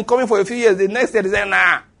people have been coming for a few years. The next year they say,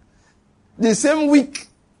 nah. The same week.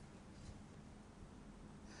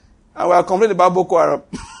 And we are complaining about Boko Haram.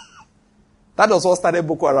 That was what started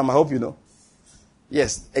Boko Haram, I hope you know.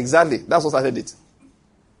 Yes, exactly. That's what started it.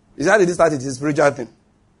 It's how did it start? It's a spiritual thing.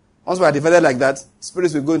 Once we are divided like that,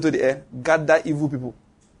 spirits will go into the air, gather evil people.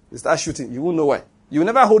 They start shooting. You won't know why. You will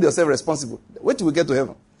never hold yourself responsible. Wait till we get to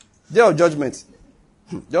heaven. Day of judgment.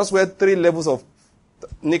 Just wear 3 levels of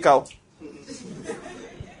nickel.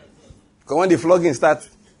 Because when the flogging starts,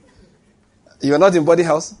 you are not in boarding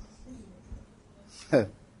house.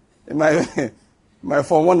 My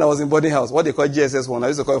Form 1, I was in boarding house. What they call GSS 1. I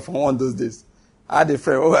used to call it Form 1 those days. I had a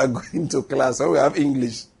friend when we were going to class, when we have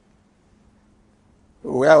English.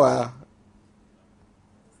 Where were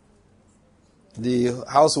the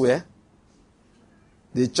house wear,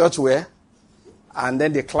 the church wear, and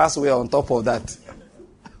then the class wear on top of that.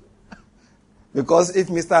 Because if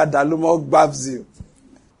Mr. Adalumo grabs you,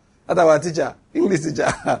 that's our teacher, English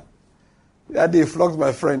teacher. That day flogged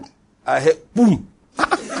my friend. I hit, boom.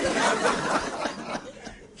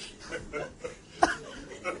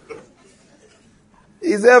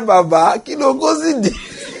 He said, Baba, kilo gozi di.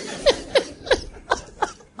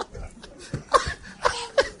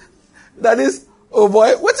 That is, oh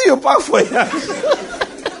boy, what do you pack for here?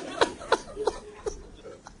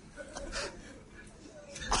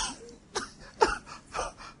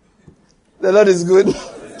 The Lord is good.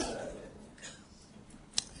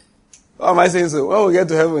 Why am I saying so? When we get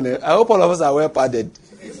to heaven, I hope all of us are well padded.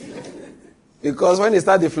 Because when they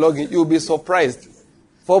start the flogging, you'll be surprised.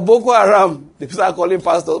 For Boko Haram, the people are calling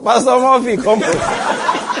pastors. Pastor Murphy, come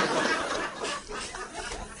on.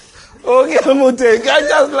 Okay, Mute, guys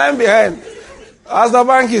just line behind. As the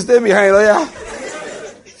bank, you stay behind. Oh, yeah.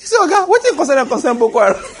 He said, okay, what do you concern Boko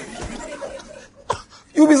Haram?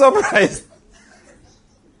 You'll be surprised.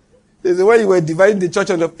 There's a way you were dividing the church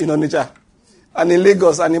in Onitsha, and in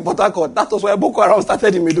Lagos, and in Port Harcourt. That was why Boko Haram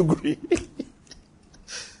started in Maiduguri.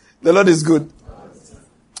 The Lord is good.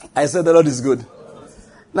 I said the Lord is good.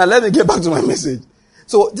 Now let me get back to my message.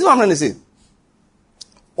 So this is what I'm trying to say.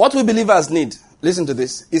 What we believers need, listen to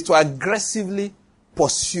this, is to aggressively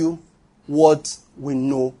pursue what we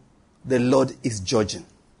know the Lord is judging.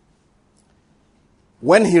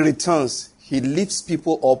 When he returns, he lifts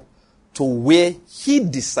people up to where he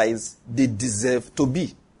decides they deserve to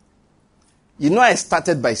be. You know, I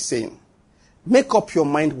started by saying, make up your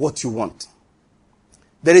mind what you want.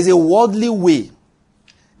 There is a worldly way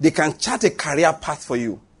they can chart a career path for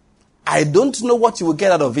you. I don't know what you will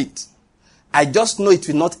get out of it. I just know it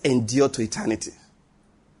will not endure to eternity.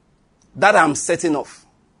 That I'm certain of.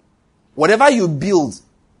 Whatever you build,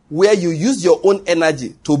 where you use your own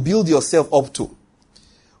energy to build yourself up to,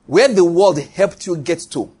 where the world helped you get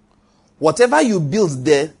to, whatever you build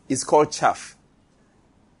there is called chaff.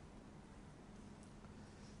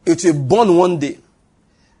 It will burn one day.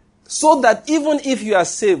 So that even if you are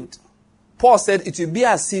saved, Paul said it will be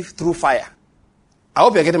as if through fire. I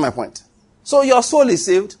hope you're getting my point. So your soul is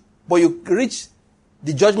saved, but you reach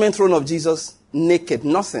the judgment throne of Jesus naked.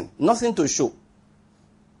 Nothing to show.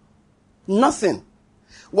 Nothing.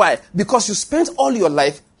 Why? Because you spent all your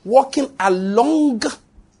life walking along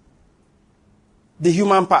the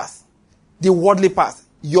human path, the worldly path.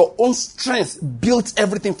 Your own strength built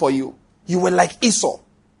everything for you. You were like Esau.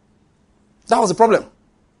 That was the problem.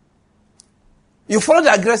 You followed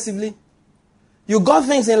aggressively. You got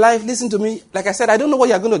things in life. Listen to me. Like I said, I don't know what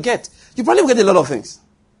you're going to get. You probably will get a lot of things.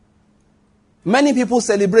 Many people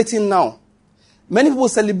celebrating now. Many people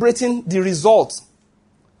celebrating the result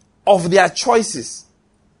of their choices.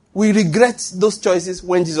 We regret those choices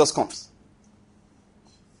when Jesus comes.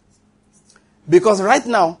 Because right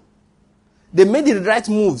now, they made the right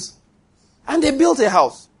moves. And they built a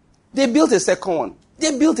house. They built a second one.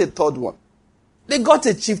 They built a third one. They got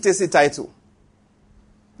a chieftaincy title.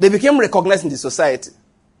 They became recognized in the society.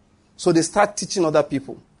 So they start teaching other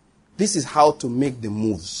people. This is how to make the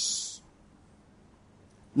moves.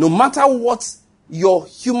 No matter what your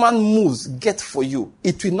human moves get for you,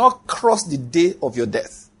 it will not cross the day of your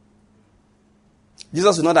death.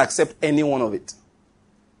 Jesus will not accept any one of it.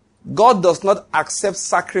 God does not accept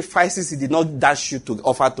sacrifices he did not dash you to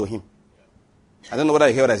offer to him. I don't know whether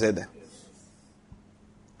you hear what I said there.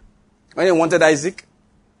 When he wanted Isaac,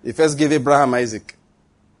 he first gave Abraham Isaac.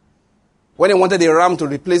 When he wanted a ram to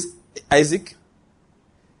replace Isaac,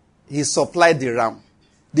 he supplied the ram.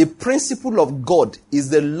 The principle of God is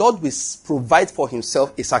the Lord will provide for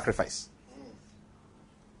himself a sacrifice.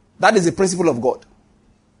 That is the principle of God.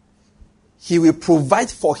 He will provide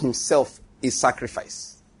for himself a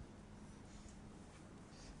sacrifice.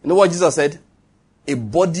 You know what Jesus said? A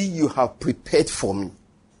body you have prepared for me.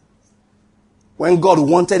 When God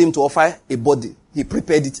wanted him to offer a body, he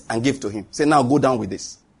prepared it and gave to him. Say, now go down with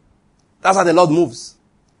this. That's how the Lord moves.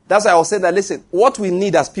 That's why I will say that, listen, what we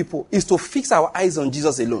need as people is to fix our eyes on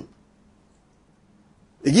Jesus alone.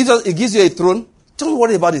 He gives you a throne. Don't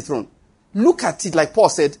worry about the throne. Look at it like Paul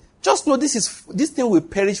said. Just know this thing will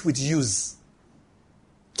perish with use.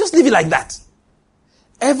 Just leave it like that.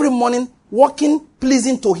 Every morning, walking,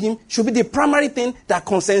 pleasing to him should be the primary thing that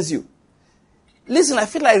concerns you. Listen, I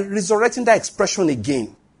feel like resurrecting that expression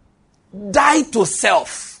again. Die to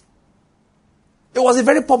self. It was a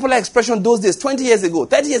very popular expression those days, 20 years ago,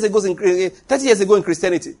 30 years ago in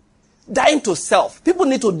Christianity. Dying to self. People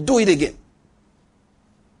need to do it again.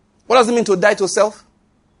 What does it mean to die to self?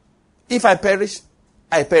 If I perish,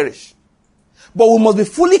 I perish. But we must be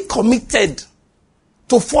fully committed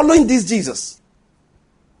to following this Jesus.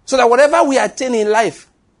 So that whatever we attain in life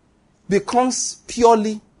becomes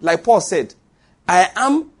purely, like Paul said, I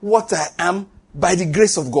am what I am by the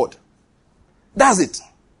grace of God. That's it.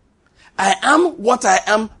 I am what I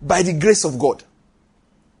am by the grace of God.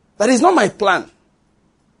 That is not my plan.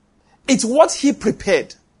 It's what he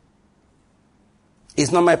prepared.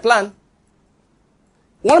 It's not my plan.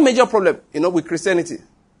 One major problem, with Christianity.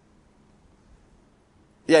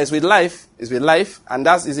 Yeah, it's with life. And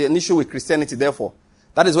that is an issue with Christianity, therefore.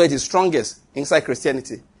 That is where it is strongest inside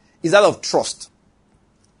Christianity. Is that of trust.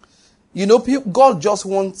 God just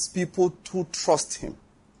wants people to trust him.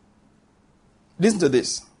 Listen to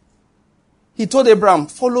this. He told Abraham,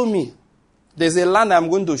 follow me. There's a land I'm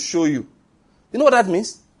going to show you. You know what that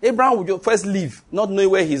means? Abraham would first leave, not knowing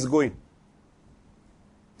where he's going.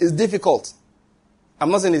 It's difficult.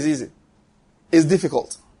 I'm not saying it's easy. It's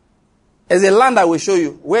difficult. There's a land I will show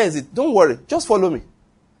you. Where is it? Don't worry. Just follow me.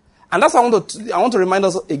 And that's what I want to remind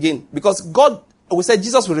us again. Because God, we said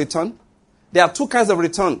Jesus will return. There are two kinds of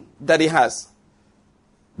return that he has.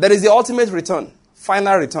 There is the ultimate return,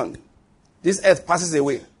 final return. This earth passes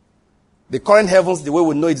away. The current heavens, the way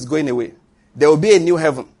we know it, is going away. There will be a new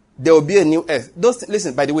heaven. There will be a new earth.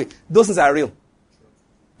 Listen, by the way, those things are real.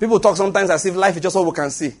 People talk sometimes as if life is just what we can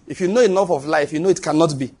see. If you know enough of life, you know it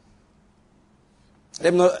cannot be.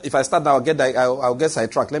 Let me know if I start now, I'll get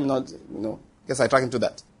sidetracked. Let me not, get sidetracked into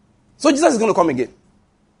that. So Jesus is going to come again.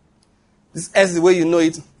 This earth, the way you know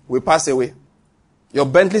it, will pass away. Your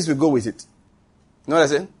Bentleys will go with it. You know what I'm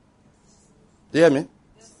saying? Do you hear me?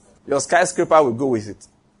 Your skyscraper will go with it.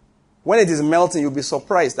 When it is melting, you'll be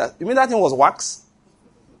surprised that, you mean that thing was wax?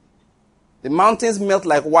 The mountains melt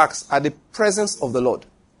like wax at the presence of the Lord.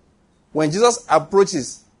 When Jesus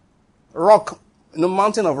approaches,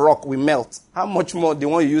 mountain of rock will melt. How much more do you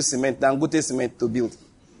want to use cement than Dangote cement to build?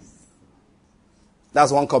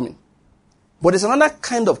 That's one coming. But there's another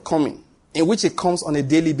kind of coming in which it comes on a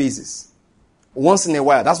daily basis. Once in a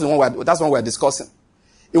while. That's one we're discussing.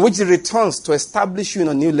 In which it returns to establish you in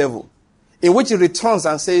a new level. In which it returns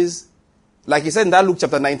and says, like he said in that Luke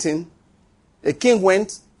chapter 19, a king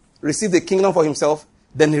went, received the kingdom for himself,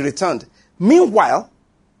 then he returned. Meanwhile,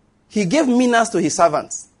 he gave minas to his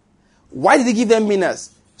servants. Why did he give them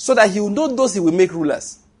minas? So that he will know those he will make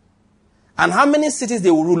rulers. And how many cities they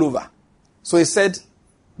will rule over. So he said,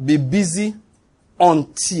 be busy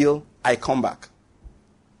until I come back.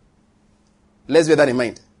 Let's bear that in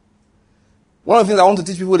mind. One of the things I want to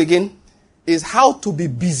teach people again is how to be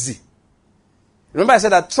busy. Remember I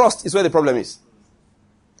said that trust is where the problem is.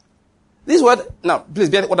 This word, now please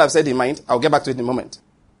bear what I've said in mind. I'll get back to it in a moment.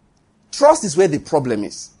 Trust is where the problem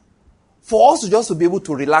is. For us to just to be able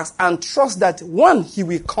to relax and trust that one, he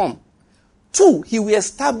will come. Two, he will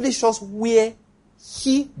establish us where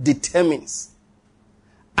he determines.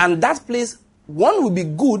 And that place, one, will be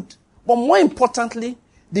good, but more importantly,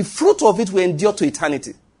 the fruit of it will endure to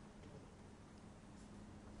eternity.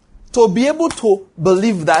 To be able to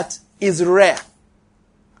believe that is rare.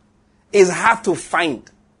 Is hard to find.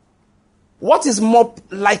 What is more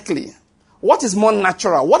likely? What is more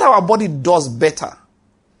natural? What our body does better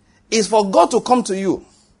is for God to come to you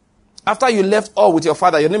after you left all with your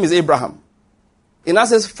father. Your name is Abraham. He now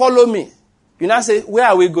says, follow me. You now say, where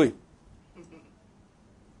are we going?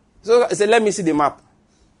 So I said, let me see the map.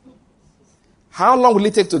 How long will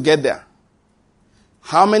it take to get there?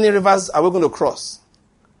 How many rivers are we going to cross?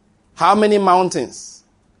 How many mountains?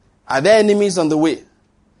 Are there enemies on the way?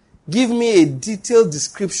 Give me a detailed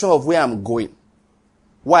description of where I'm going.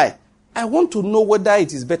 Why? I want to know whether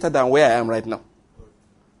it is better than where I am right now.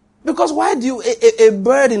 Because why do you... A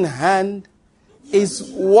bird in hand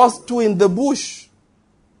is worth two in the bush.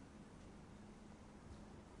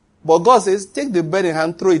 But God says, take the bird in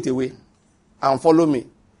hand, throw it away, and follow me.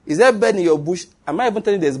 Is there a bird in your bush? Am I even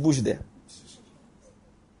telling you there's bush there?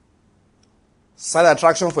 Side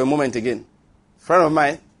attraction for a moment again. Friend of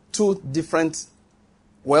mine, two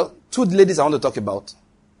ladies I want to talk about.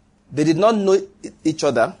 They did not know each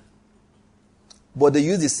other, but they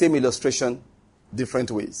used the same illustration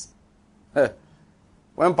different ways.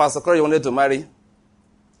 When Pastor Corey wanted to marry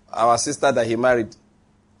our sister that he married,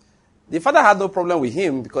 the father had no problem with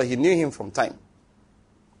him because he knew him from time.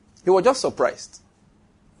 He was just surprised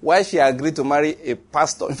why she agreed to marry a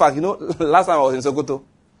pastor. In fact, last time I was in Sokoto,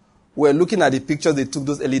 we were looking at the pictures they took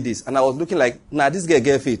those early days, and I was looking like, this guy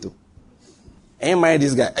get faith too. Ain't married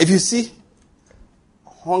this guy. If you see,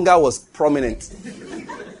 hunger was prominent.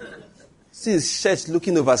 See his shirt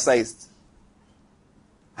looking oversized.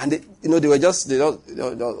 And they were just,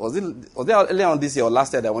 was it earlier on this year or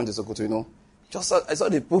last year that I went to Sokoto, I saw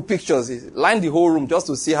the pictures, lined the whole room just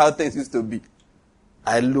to see how things used to be.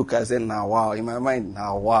 I said, now wow, in my mind,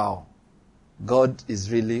 now wow. God is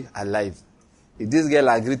really alive. If this girl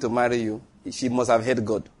agreed to marry you, she must have heard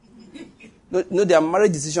God. There are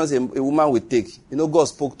marriage decisions a woman will take. God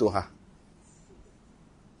spoke to her.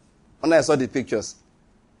 When I saw the pictures,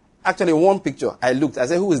 actually one picture, I looked, I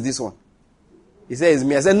said, who is this one? He said, it's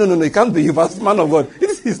me. I said, no, it can't be you, man of God.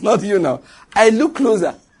 This is not you now. I look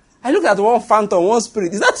closer. I look at one phantom, one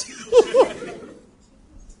spirit. Is that you?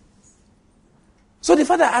 So the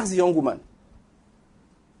father asked the young woman.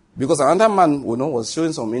 Because another man, was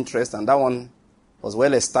showing some interest, and that one was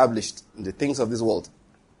well established in the things of this world.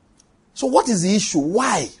 So what is the issue?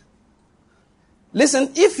 Why?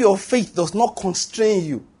 Listen, if your faith does not constrain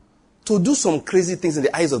you to do some crazy things in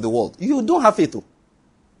the eyes of the world, you don't have faith.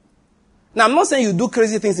 Now, I'm not saying you do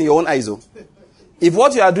crazy things in your own eyes. If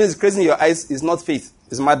what you are doing is crazy in your eyes, it's not faith.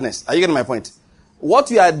 It's madness. Are you getting my point?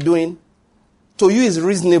 What you are doing to you is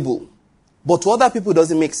reasonable, but to other people it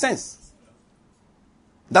doesn't make sense.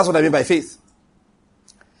 That's what I mean by faith.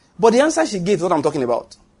 But the answer she gave is what I'm talking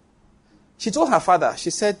about. She told her father,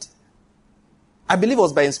 she said, I believe it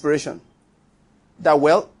was by inspiration,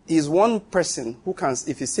 that, he's one person who can,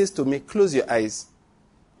 if he says to me, close your eyes,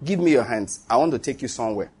 give me your hands, I want to take you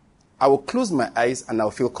somewhere. I will close my eyes and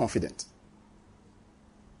I'll feel confident.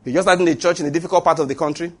 You just started in the church in a difficult part of the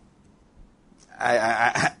country.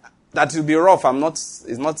 That will be rough.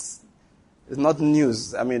 It's not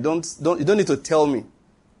news. I mean, you don't need to tell me.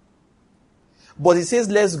 But he says,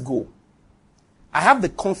 let's go. I have the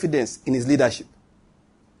confidence in his leadership.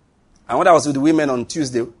 And when I was with the women on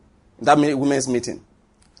Tuesday, that women's meeting,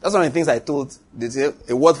 that's one of the things I told. They say,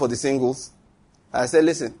 a word for the singles. I said,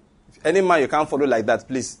 listen, if any man you can't follow like that,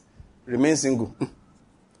 please, remain single.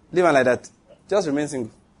 Leave on like that. Just remain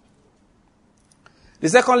single. The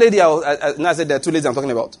second lady, I said there are two ladies I'm talking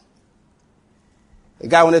about. A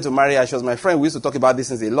guy wanted to marry her. She was my friend. We used to talk about this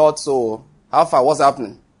things a lot. So, how far? What's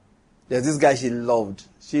happening? There's this guy she loved.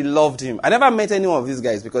 She loved him. I never met any one of these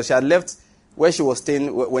guys because she had left where she was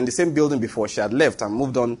staying, when the same building before. She had left and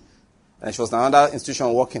moved on. And she was in another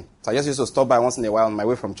institution working. So I just used to stop by once in a while on my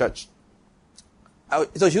way from church.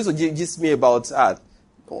 So she used to gist me about, the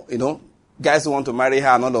guys who want to marry her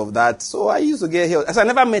and all of that. So I used to get here. So I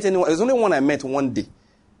never met anyone. There's only one I met one day.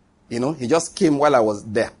 He just came while I was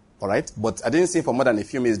there. All right? But I didn't see him for more than a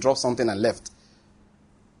few minutes, dropped something and left.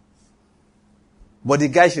 But the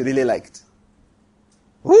guy she really liked.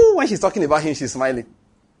 Ooh, when she's talking about him, she's smiling.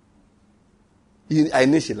 I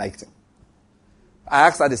knew she liked him. I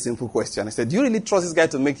asked her the simple question. I said, do you really trust this guy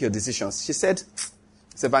to make your decisions? She said,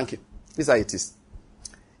 thank you. This is how it is.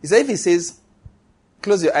 He said, if he says,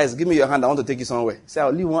 close your eyes, give me your hand, I want to take you somewhere. He said,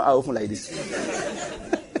 I'll leave one eye open like this.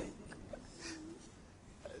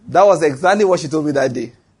 That was exactly what she told me that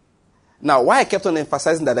day. Now, why I kept on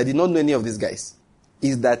emphasizing that I did not know any of these guys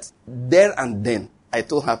is that there and then I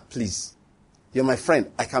told her, please, you're my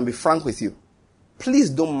friend. I can be frank with you. Please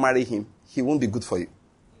don't marry him. He won't be good for you.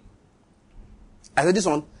 I said, this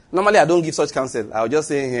one, normally I don't give such counsel. I'll just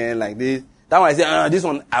say here like this. That one I say, this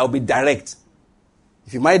one, I'll be direct.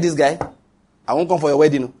 If you marry this guy, I won't come for your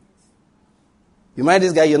wedding. You marry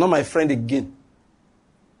this guy, you're not my friend again.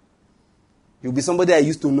 You'll be somebody I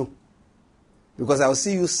used to know. Because I'll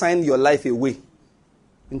see you sign your life away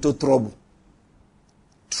into trouble.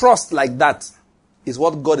 Trust like that is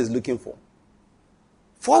what God is looking for.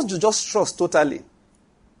 For us to just trust totally.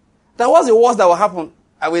 That was the worst that will happen.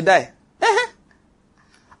 I will die.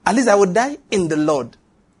 At least I will die in the Lord.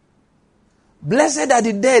 Blessed are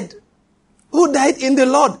the dead who died in the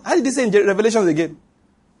Lord. How did he say in Revelations again?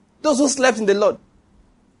 Those who slept in the Lord.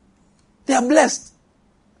 They are blessed.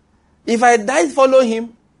 If I died following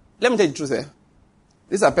him, let me tell you the truth here.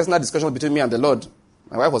 These are personal discussions between me and the Lord.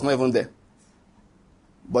 My wife was not even there.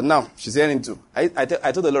 But now, she's hearing too. I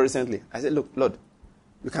told the Lord recently, I said, look, Lord,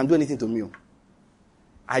 you can't do anything to me.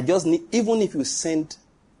 I just need, even if you send,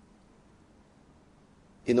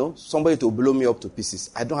 somebody to blow me up to pieces,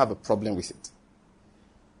 I don't have a problem with it.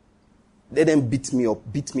 Let them beat me up,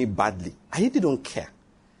 beat me badly. I really don't care.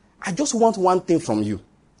 I just want one thing from you.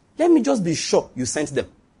 Let me just be sure you sent them.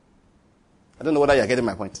 I don't know whether you're getting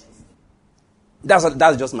my point. That's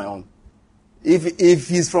just my own. If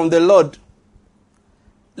he's from the Lord,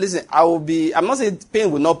 listen, I'm not saying pain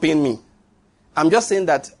will not pain me. I'm just saying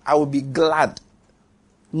that I will be glad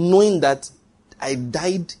knowing that I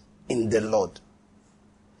died in the Lord.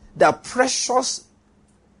 That precious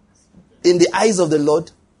in the eyes of the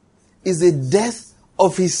Lord is the death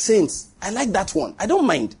of his saints. I like that one. I don't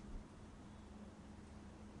mind.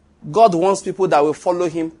 God wants people that will follow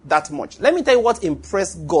him that much. Let me tell you what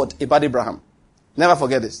impressed God about Abraham. Never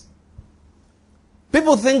forget this.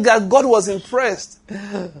 People think that God was impressed.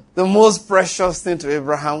 The most precious thing to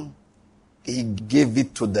Abraham, he gave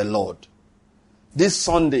it to the Lord. This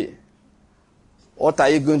Sunday, what are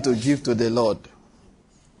you going to give to the Lord?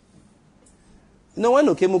 When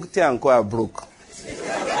Okemukte and Co are broke,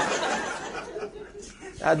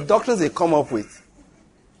 doctrines they come up with.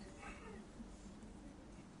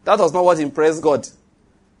 That was not what impressed God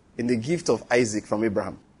in the gift of Isaac from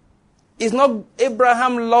Abraham. It's not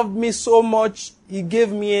Abraham loved me so much, he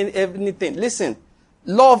gave me everything. Listen,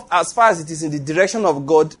 love as far as it is in the direction of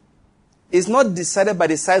God is not decided by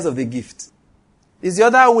the size of the gift. It's the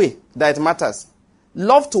other way that it matters.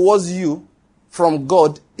 Love towards you from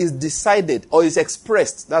God is decided or is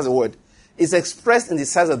expressed, that's the word, is expressed in the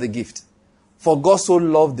size of the gift. For God so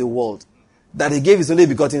loved the world that he gave his only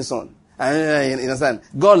begotten son. You understand?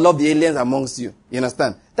 God loved the aliens amongst you. You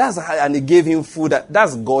understand? And he gave him food.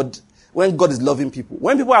 That's God. When God is loving people.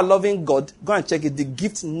 When people are loving God, go and check it. The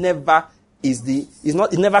gift never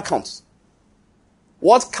it never counts.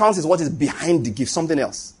 What counts is what is behind the gift, something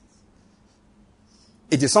else.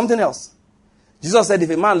 It is something else. Jesus said, if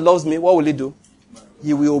a man loves me, what will he do?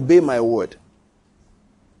 He will obey my word.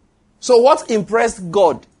 So what impressed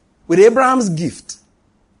God with Abraham's gift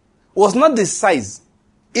was not the size.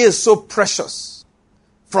 It is so precious.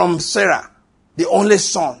 From Sarah, the only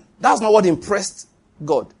son. That's not what impressed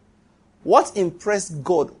God. What impressed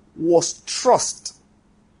God was trust.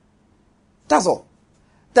 That's all.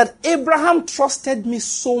 That Abraham trusted me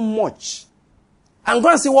so much. And go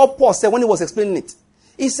and see what Paul said when he was explaining it.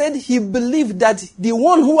 He said he believed that the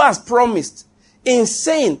one who has promised in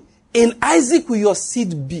saying, in Isaac will your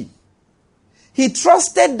seed be. He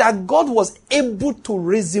trusted that God was able to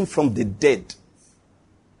raise him from the dead.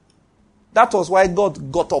 That was why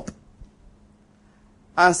God got up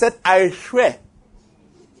and said, I swear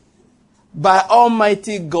by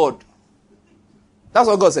Almighty God. That's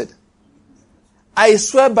what God said. I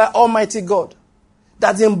swear by Almighty God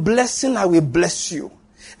that in blessing I will bless you.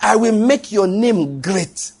 I will make your name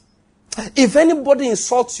great. If anybody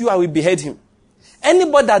insults you, I will behead him.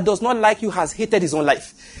 Anybody that does not like you has hated his own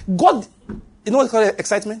life. God, you know what called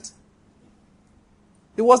excitement?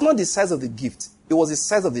 It was not the size of the gift. It was the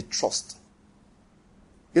size of the trust.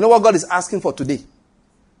 You know what God is asking for today?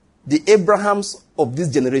 The Abrahams of this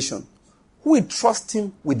generation who will trust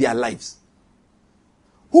him with their lives.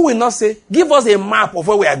 Who will not say, give us a map of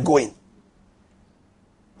where we are going.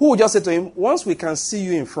 Who will just say to him, once we can see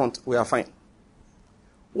you in front, we are fine.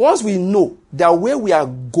 Once we know that where we are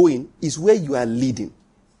going is where you are leading,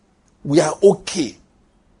 we are okay.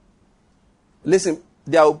 Listen,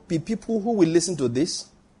 there will be people who will listen to this.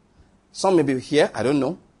 Some may be here, I don't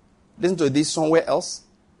know. Listen to this somewhere else.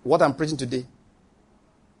 What I'm preaching today.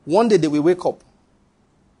 One day they will wake up.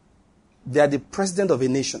 They are the president of a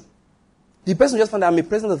nation. The person just found out I'm a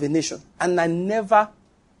president of a nation. And I never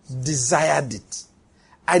desired it.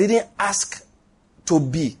 I didn't ask to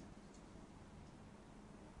be.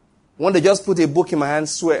 One day just put a book in my hand,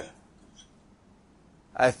 swear.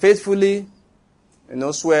 I faithfully,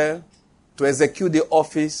 swear to execute the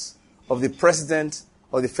office of the president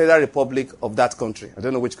of the Federal Republic of that country. I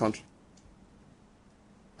don't know which country.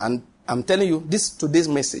 And I'm telling you, today's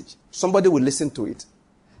message, somebody will listen to it.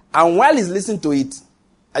 And while he's listening to it,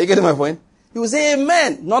 are you getting my point? He will say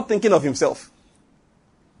amen, not thinking of himself.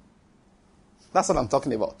 That's what I'm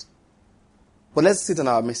talking about. But let's sit on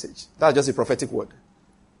our message. That's just a prophetic word.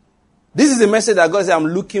 This is a message that God said, I'm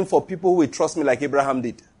looking for people who will trust me like Abraham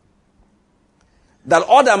did. That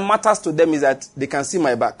all that matters to them is that they can see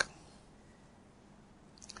my back.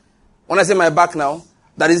 When I say my back now,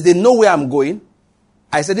 that is they know where I'm going.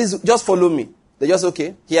 I said, just follow me. They're just,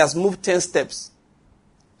 okay, he has moved 10 steps.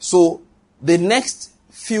 So the next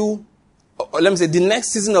the next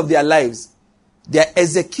season of their lives, they are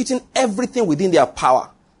executing everything within their power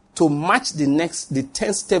to match the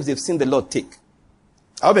 10 steps they've seen the Lord take.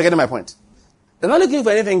 I hope you're getting my point. They're not looking for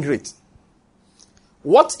anything great.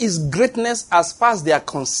 What is greatness as far as they are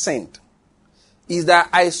concerned is that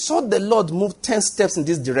I saw the Lord move 10 steps in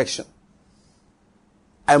this direction.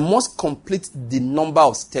 I must complete the number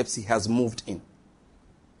of steps he has moved in.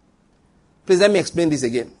 Please let me explain this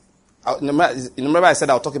again. Remember I said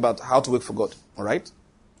I'll talk about how to work for God. All right?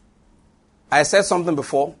 I said something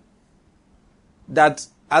before that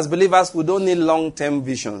as believers, we don't need long-term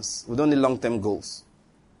visions. We don't need long-term goals.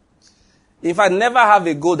 If I never have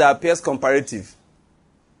a goal that appears comparative,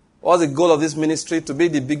 what's the goal of this ministry? To be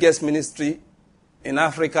the biggest ministry in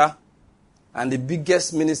Africa and the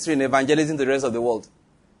biggest ministry in evangelism to the rest of the world.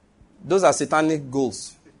 Those are satanic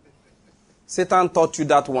goals. Satan taught you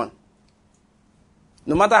that one.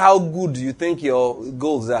 No matter how good you think your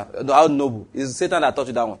goals are, how noble, it's Satan that taught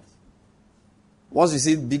you that one. Once you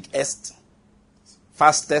see biggest,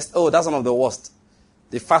 fastest, that's one of the worst.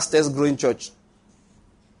 The fastest growing church.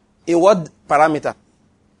 In what parameter?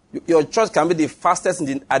 Your church can be the fastest in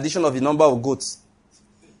the addition of the number of goats.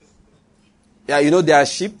 Yeah, there are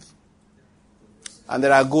sheep and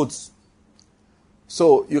there are goats.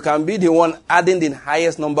 So you can be the one adding the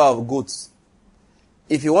highest number of goats.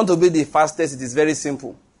 If you want to be the fastest, it is very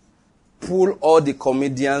simple. Pull all the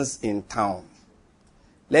comedians in town.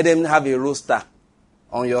 Let them have a roster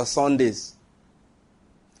on your Sundays.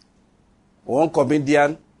 One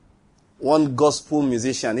comedian, one gospel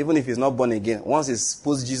musician, even if he's not born again. Once he's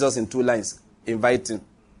put Jesus in 2 lines, invite him.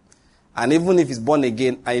 And even if he's born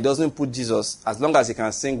again and he doesn't put Jesus, as long as he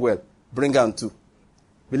can sing well, bring him 2.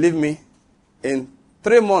 Believe me, in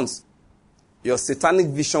 3 months, your satanic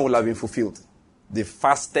vision will have been fulfilled. The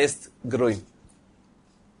fastest growing.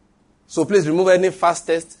 So please remove any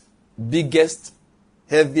fastest, biggest,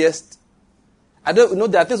 heaviest. I don't know,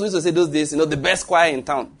 there are things we used to say those days, the best choir in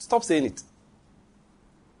town. Stop saying it.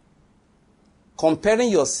 Comparing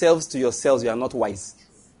yourselves to yourselves, you are not wise.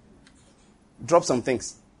 Drop some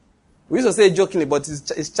things. We used to say it jokingly, but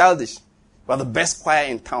it's childish. You are the best choir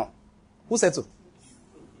in town. Who said so?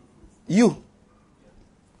 You.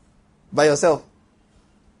 By yourself.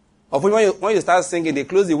 Or when you start singing, they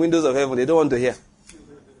close the windows of heaven. They don't want to hear.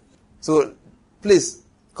 So, please,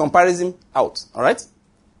 comparison out. All right?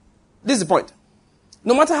 This is the point.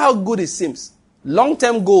 No matter how good it seems,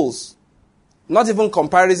 long-term goals, not even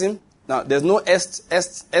comparison. Now, there's no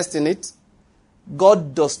est in it.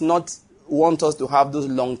 God does not want us to have those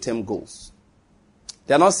long-term goals.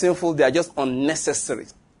 They are not sinful. They are just unnecessary.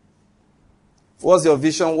 What's your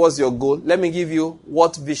vision? What's your goal? Let me give you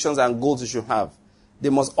what visions and goals you should have. They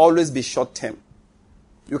must always be short-term.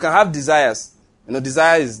 You can have desires.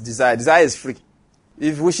 Desire is desire. Desire is free.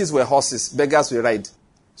 If wishes were horses, beggars will ride.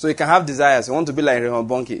 So you can have desires. You want to be like Raymond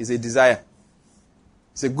Bonke. It's a desire.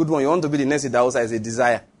 It's a good one. You want to be the next Idahosa. It's a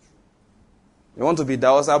desire. You want to be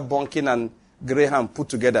Idahosa, Bonking, and Graham put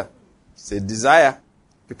together. It's a desire.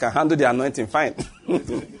 You can handle the anointing, fine.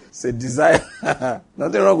 It's a desire.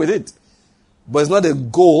 Nothing wrong with it. But it's not a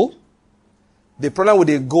goal. The problem with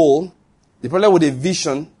a goal The problem with a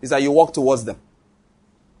vision is that you walk towards them.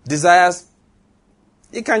 Desires,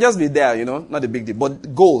 it can just be there, not a big deal.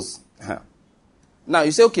 But goals. Now,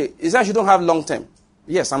 you say, okay, is that you don't have long term?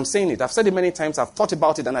 Yes, I'm saying it. I've said it many times. I've thought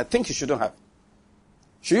about it, and I think you shouldn't have.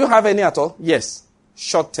 Should you have any at all? Yes,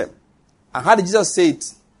 short term. And how did Jesus say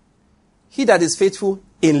it? He that is faithful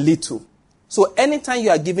in little. So anytime you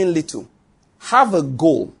are giving little, have a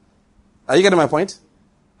goal. Are you getting my point?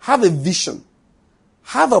 Have a vision.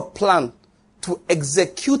 Have a plan to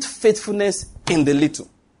execute faithfulness in the little.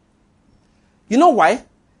 You know why?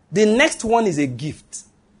 The next one is a gift.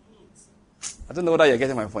 I don't know whether you're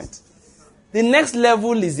getting my point. The next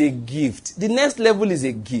level is a gift. The next level is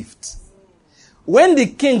a gift. When the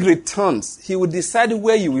king returns, he will decide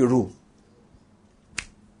where you will rule.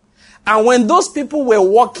 And when those people were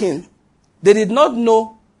walking, they did not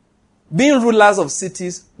know being rulers of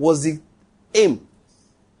cities was the aim.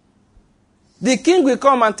 The king will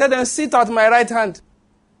come and tell them, sit at my right hand.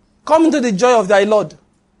 Come into the joy of thy Lord.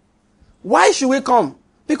 Why should we come?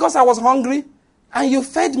 Because I was hungry and you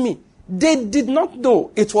fed me. They did not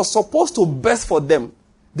know it was supposed to birth for them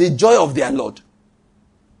the joy of their Lord.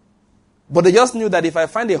 But they just knew that if I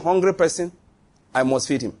find a hungry person, I must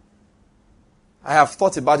feed him. I have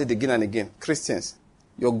thought about it again and again. Christians,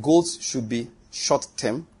 your goals should be short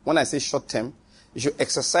term. When I say short term, you should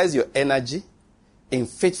exercise your energy in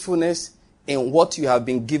faithfulness in what you have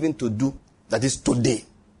been given to do, that is today.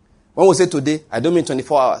 When we say today, I don't mean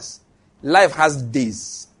 24 hours. Life has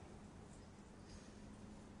days.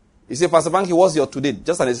 You say, Pastor Banky, what's your today?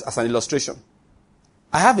 Just as an illustration.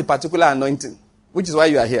 I have a particular anointing, which is why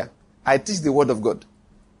you are here. I teach the word of God.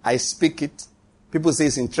 I speak it. People say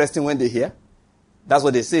it's interesting when they hear. That's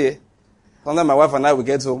what they say. Sometimes my wife and I will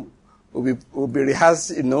get home. We'll be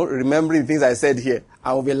rehearsing, remembering things I said here.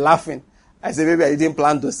 And we'll be laughing. I say, maybe I didn't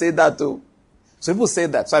plan to say that too. So people say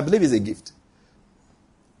that. So I believe it's a gift.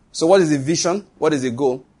 So what is the vision? What is the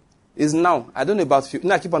goal? Is now. I don't know about you.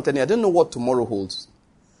 I keep on telling you, I don't know what tomorrow holds.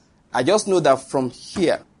 I just know that from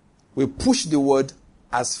here, we push the word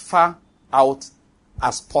as far out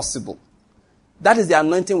as possible. That is the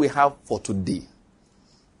anointing we have for today.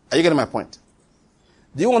 Are you getting my point?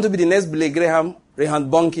 Do you want to be the next Billy Graham, Reinhard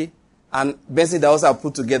Bonnke, and Benson that also are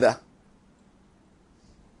put together?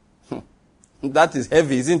 That is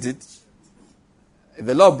heavy, isn't it? If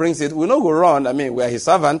the Lord brings it, we'll not go wrong. We are his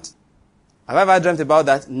servant. Have I ever dreamt about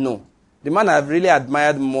that? No. The man I've really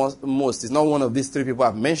admired most is not one of these three people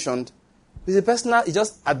I've mentioned. It's a personal, it's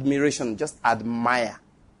just admiration, just admire.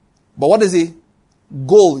 But what is the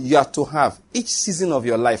goal you have to have? Each season of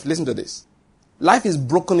your life, listen to this. Life is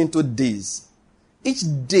broken into days. Each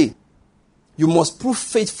day, you must prove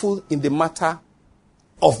faithful in the matter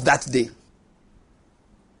of that day.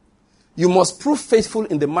 You must prove faithful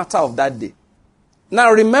in the matter of that day.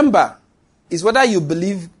 Now remember, it's whether you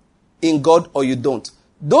believe in God or you don't.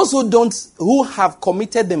 Those who don't, who have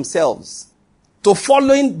committed themselves to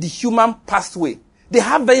following the human pathway, they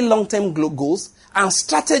have very long-term goals and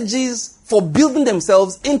strategies for building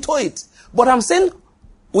themselves into it. But I'm saying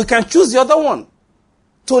we can choose the other one.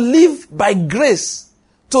 To live by grace.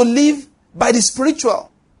 To live by the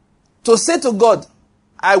spiritual. To say to God,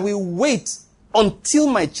 I will wait until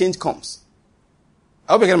my change comes.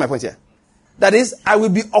 I hope you get my point here. That is, I will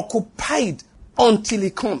be occupied until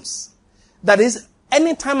it comes. That is,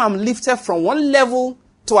 anytime I'm lifted from one level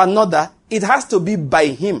to another, it has to be by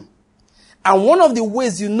him. And one of the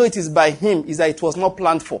ways you know it is by him is that it was not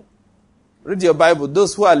planned for. Read your Bible.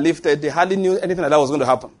 Those who are lifted, they hardly knew anything like that was going to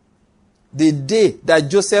happen. The day that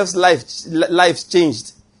Joseph's life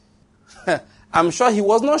changed, I'm sure he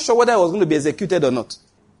was not sure whether he was going to be executed or not.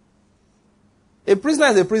 A prisoner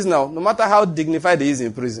is a prisoner, no matter how dignified he is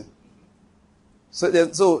in prison.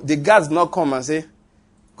 So the guards not come and say,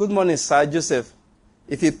 good morning, Sir Joseph.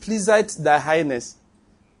 If it pleaseth thy highness,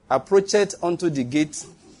 approach it unto the gate,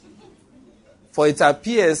 for it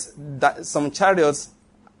appears that some chariots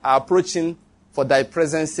are approaching for thy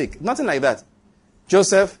presence sake. Nothing like that.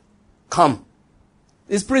 Joseph, come.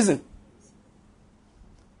 It's prison.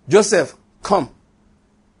 Joseph, come.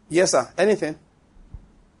 Yes, sir. Anything?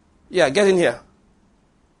 Yeah, get in here.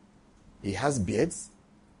 He has beards.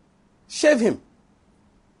 Shave him.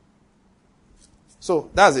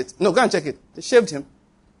 So, that's it. No, go and check it. They shaved him.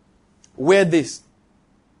 Wear this.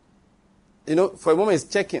 For a moment, he's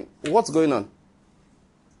checking. What's going on?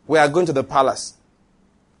 We are going to the palace.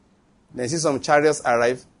 Then see some chariots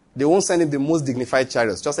arrive. They won't send him the most dignified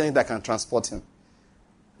chariots, just anything that can transport him.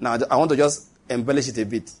 Now, I want to just embellish it a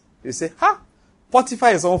bit. You say,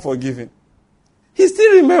 Potiphar is unforgiving. He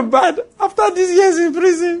still remembered after these years in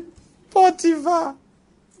prison. Potiphar.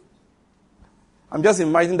 I'm just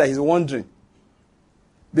imagining that he's wondering,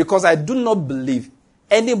 Because I do not believe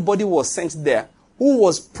anybody was sent there who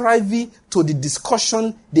was privy to the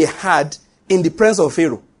discussion they had in the presence of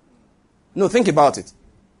Pharaoh. No, think about it.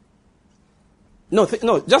 No,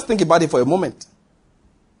 just think about it for a moment.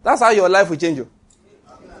 That's how your life will change you.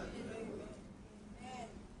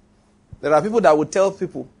 There are people that will tell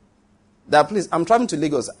people that, please, I'm traveling to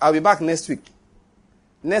Lagos. I'll be back next week.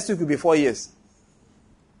 Next week will be 4 years.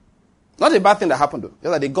 Not a bad thing that happened, though.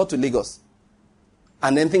 Just that they got to Lagos.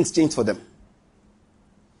 And then things changed for them.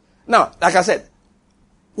 Now, like I said,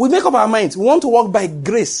 we make up our minds. We want to walk by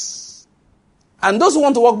grace. And those who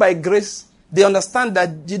want to walk by grace, they understand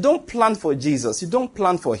that you don't plan for Jesus. You don't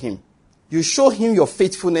plan for him. You show him your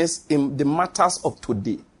faithfulness in the matters of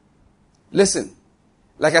today. Listen,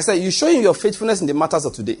 like I said, you show him your faithfulness in the matters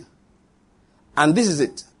of today. And this is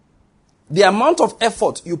it. The amount of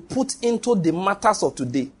effort you put into the matters of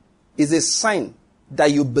today is a sign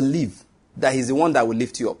that you believe that he's the one that will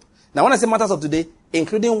lift you up. Now, when I say matters of today,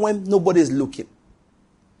 including when nobody is looking.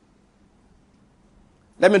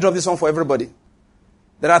 Let me drop this one for everybody.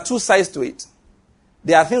 There are two sides to it.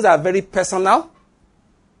 There are things that are very personal,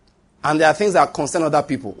 and there are things that concern other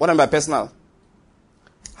people. What am I by personal?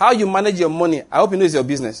 How you manage your money, I hope you know it's your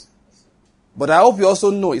business. But I hope you also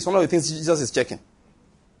know it's one of the things Jesus is checking.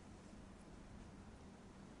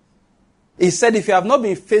 He said, if you have not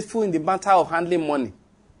been faithful in the matter of handling money,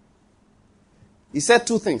 he said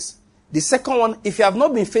two things. The second one, if you have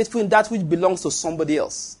not been faithful in that which belongs to somebody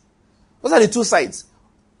else. Those are the two sides.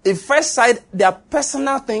 The first side, they are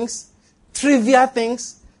personal things, trivial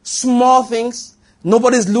things, small things,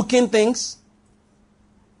 nobody's looking things.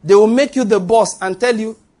 They will make you the boss and tell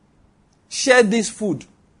you, share this food.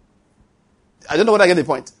 I don't know whether I get the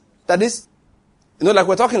point. That is, like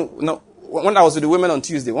we're talking, when I was with the women on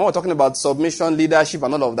Tuesday, when we're talking about submission, leadership,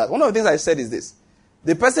 and all of that, one of the things I said is this.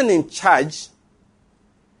 The person in charge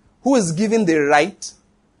who is given the right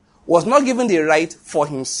was not given the right for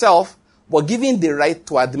himself, but given the right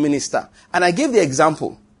to administer. And I gave the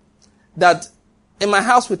example that in my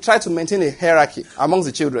house we try to maintain a hierarchy amongst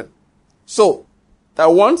the children. So, that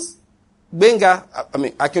once,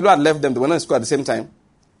 Akilu had left them, they were not in school at the same time.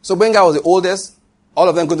 So Benga was the oldest, all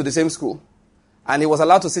of them going to the same school. And he was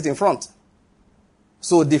allowed to sit in front.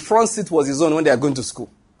 So the front seat was his own when they are going to school.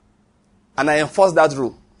 And I enforced that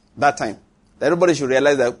rule that time. That everybody should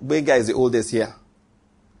realize that Benga is the oldest here.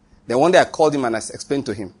 Then one day I called him and I explained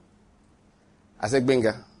to him. I said,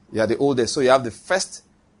 Benga, you are the oldest, so you have the first,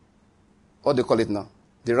 what do you call it now?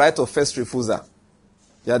 The right of first refusal.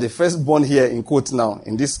 You are the first born here in quote now,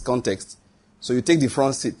 in this context. So you take the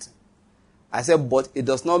front seat. I said, but it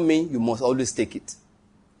does not mean you must always take it.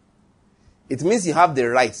 It means you have the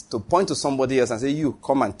right to point to somebody else and say, you,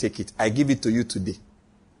 come and take it. I give it to you today.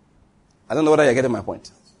 I don't know whether you're getting my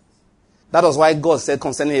point. That was why God said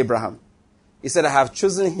concerning Abraham. He said, I have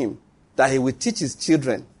chosen him that he will teach his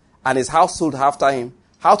children and his household after him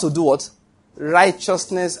how to do what?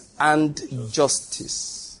 Righteousness and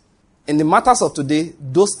justice. In the matters of today,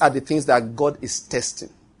 those are the things that God is testing.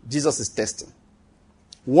 Jesus is testing.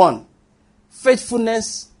 1,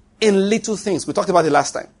 faithfulness in little things. We talked about it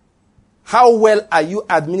last time. How well are you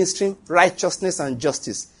administering righteousness and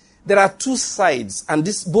justice? There are two sides, and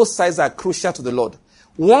both sides are crucial to the Lord.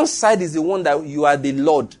 One side is the one that you are the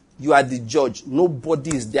Lord, you are the judge.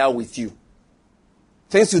 Nobody is there with you.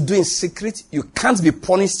 Things you do in secret, you can't be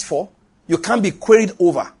punished for. You can't be queried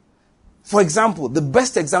over. For example, the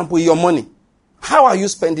best example is your money. How are you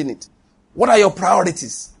spending it? What are your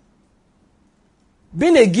priorities?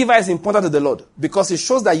 Being a giver is important to the Lord because it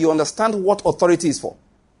shows that you understand what authority is for.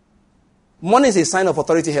 Money is a sign of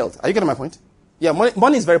authority held. Are you getting my point? Yeah,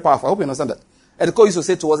 money is very powerful. I hope you understand that. Edco used to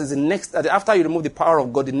say to us, is the next, after you remove the power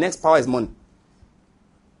of God, the next power is money.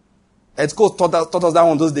 Edco taught us that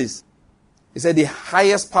one those days. He said the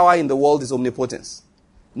highest power in the world is omnipotence.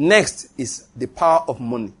 Next is the power of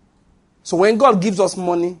money. So when God gives us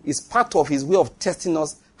money, it's part of his way of testing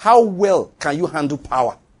us. How well can you handle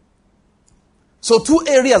power? So 2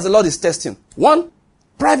 areas the Lord is testing. 1,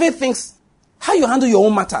 private things. How you handle your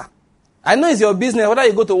own matter. I know it's your business, whether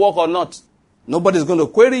you go to work or not. Nobody's going to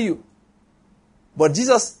query you. But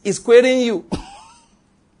Jesus is querying you.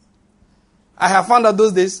 I have found out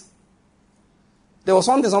those days. There was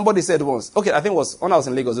something somebody said once. Okay, I think it was when I was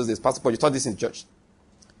in Lagos those days. Pastor Paul, you taught this in church.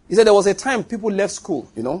 He said there was a time people left school,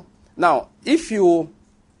 Now, if you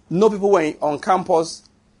know people were on campus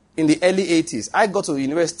in the early 80s, I got to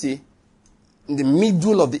university in the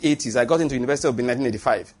middle of the 80s. I got into University of Benin in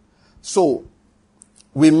 1985. So,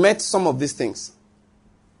 we met some of these things.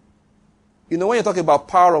 When you're talking about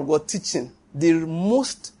power of God teaching, the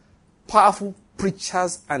most powerful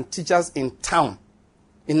preachers and teachers in town,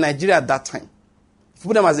 in Nigeria at that time. If you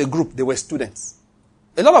put them as a group, they were students.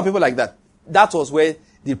 A lot of people like that. That was where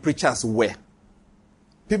the preachers were.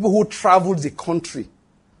 People who traveled the country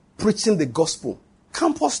preaching the gospel.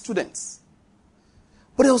 Campus students.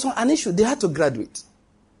 But there was an issue. They had to graduate.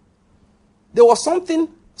 There was something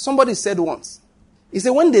somebody said once. He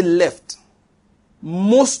said when they left,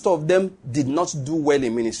 most of them did not do well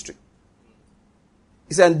in ministry.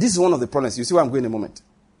 He said, and this is one of the problems. You see where I'm going in a moment.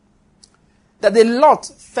 That a lot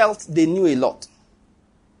felt they knew a lot.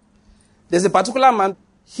 There's a particular man,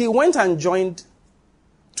 he went and joined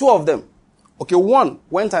two of them. Okay, one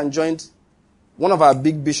went and joined one of our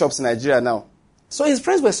big bishops in Nigeria now. So his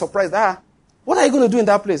friends were surprised. What are you going to do in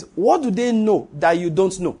that place? What do they know that you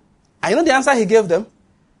don't know? And you know the answer he gave them?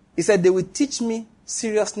 He said, they will teach me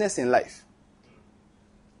seriousness in life.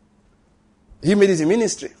 He made it in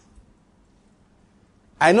ministry.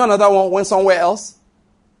 I know another one went somewhere else.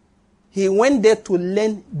 He went there to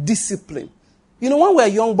learn discipline. You know, when we're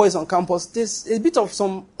young boys on campus, there's a bit of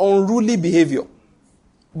some unruly behavior.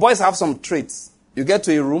 Boys have some traits. You get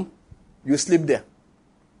to a room, you sleep there.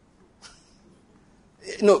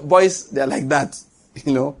 You know, boys, they're like that.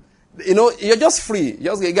 You know, you're just free. You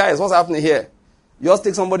just say, guys, what's happening here? You just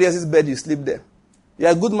take somebody else's bed, you sleep there.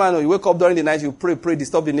 You're a good man, or you wake up during the night, you pray,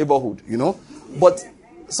 disturb the neighborhood, you know. But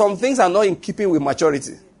some things are not in keeping with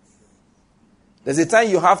maturity. There's a time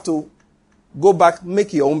you have to go back,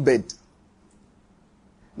 make your own bed.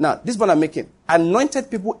 Now, this one I'm making. Anointed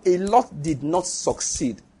people, a lot did not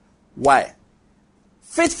succeed. Why?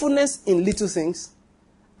 Faithfulness in little things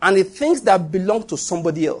and the things that belong to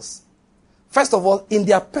somebody else. First of all, in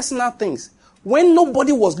their personal things. When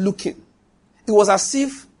nobody was looking, it was as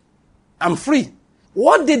if I'm free.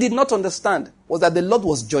 What they did not understand was that the Lord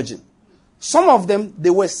was judging. Some of them, they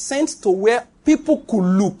were sent to where people could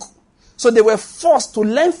look. So they were forced to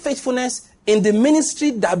learn faithfulness in the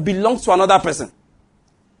ministry that belongs to another person.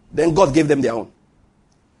 Then God gave them their own.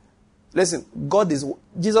 Listen,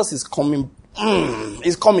 Jesus is coming.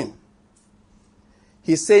 He's coming.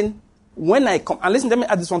 He's saying, when I come, and listen, let me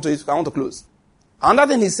add this one to you, I want to close.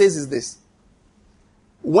 Another thing he says is this.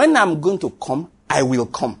 When I'm going to come, I will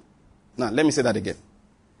come. Now, let me say that again.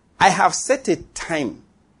 I have set a time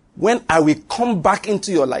when I will come back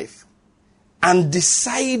into your life and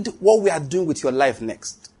decide what we are doing with your life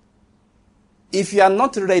next. If you are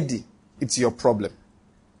not ready, it's your problem.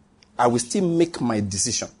 I will still make my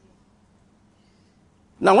decision.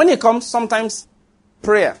 Now, when it comes, sometimes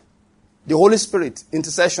prayer, the Holy Spirit,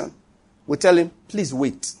 intercession, will tell him, please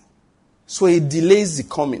wait. So he delays the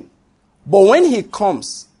coming. But when he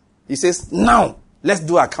comes, he says, now, let's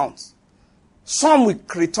do accounts. Some will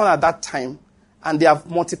return at that time, and they have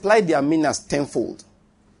multiplied their minas tenfold.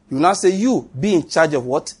 You will now say, you be in charge of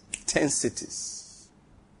what? 10 cities.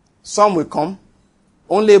 Some will come,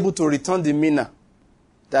 only able to return the mina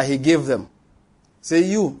that he gave them. Say,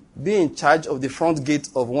 you be in charge of the front gate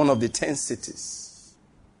of one of the 10 cities.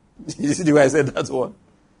 You see the way I said that one?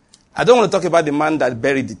 I don't want to talk about the man that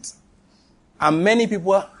buried it. And many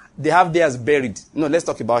people, they have theirs buried. No, let's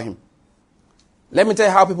talk about him. Let me tell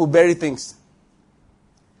you how people bury things.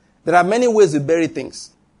 There are many ways we bury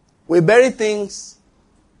things. We bury things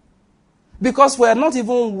because we are not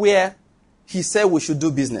even where he said we should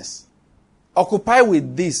do business. Occupy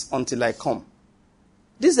with this until I come.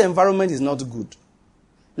 This environment is not good.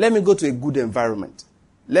 Let me go to a good environment.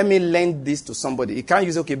 Let me lend this to somebody. You can't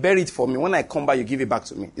use, okay, bury it for me. When I come back, you give it back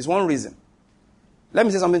to me. It's one reason. Let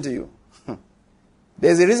me say something to you.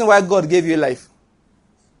 There's a reason why God gave you life.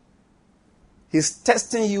 He's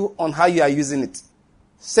testing you on how you are using it.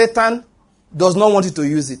 Satan does not want you to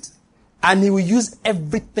use it. And he will use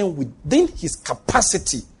everything within his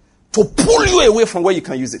capacity to pull you away from where you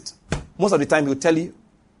can use it. Most of the time, he will tell you,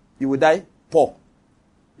 you will die poor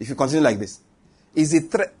if you continue like this. Is a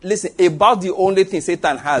threat. Listen, about the only thing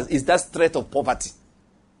Satan has is that threat of poverty.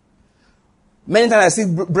 Many times I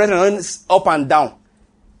see brethren up and down.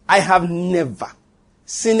 I have never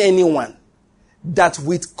seen anyone that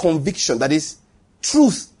with conviction, that is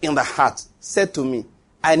truth in the heart, said to me,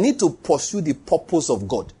 I need to pursue the purpose of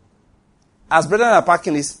God. As brethren are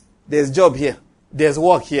packing this, there's job here, there's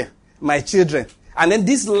work here, my children. And then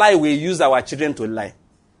this lie, we use our children to lie.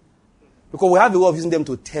 Because we have the way of using them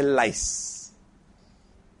to tell lies.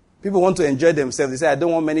 People want to enjoy themselves. They say, I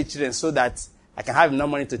don't want many children so that I can have enough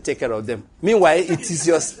money to take care of them. Meanwhile, it is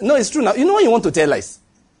yours. No, it's true now. You know when you want to tell lies?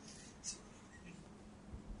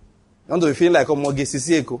 You want to feel like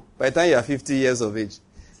Omoge by the time you are 50 years of age.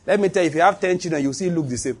 Let me tell you, if you have 10 children, you still look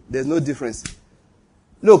the same. There's no difference.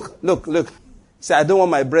 Look. Say, I don't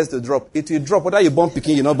want my breast to drop. It will drop. Whether you born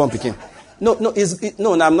picking, you're not born picking. No,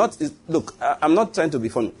 I'm not. Look, I'm not trying to be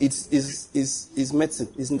funny. It's medicine.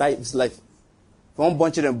 It's life. If you want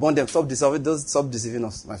bunch of them, burn them. Stop deceiving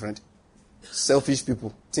us, my friend. Selfish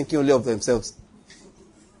people, thinking only of themselves.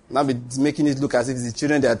 Now be making it look as if it's the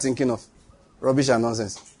children they are thinking of. Rubbish and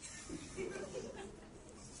nonsense.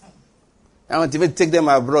 I want to even take them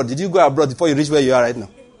abroad. Did you go abroad before you reach where you are right now?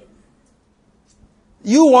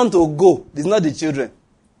 You want to go. It's not the children.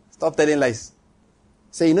 Stop telling lies.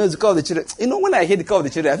 Say, it's because of the children. When I hear the call of the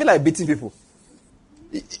children, I feel like beating people.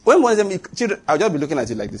 When one of them, children, I'll just be looking at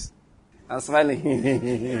you like this. I'm smiling.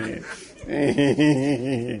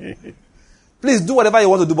 Please do whatever you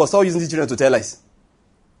want to do, but stop using the children to tell lies.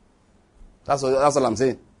 That's all I'm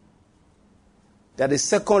saying. That is the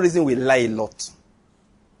second reason we lie a lot.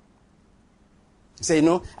 You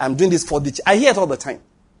say, I'm doing this for the I hear it all the time.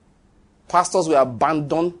 Pastors will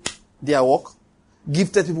abandon their work.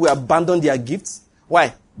 Gifted people will abandon their gifts.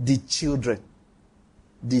 Why? The children.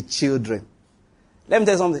 The children. Let me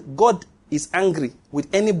tell you something. God is angry with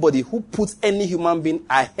anybody who puts any human being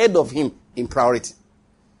ahead of him in priority.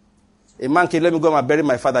 A man came, let me go and bury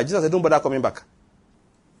my father. Jesus said, don't bother coming back.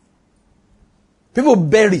 People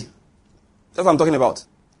bury. That's what I'm talking about.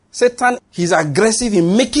 Satan, he's aggressive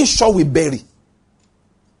in making sure we bury.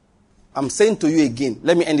 I'm saying to you again,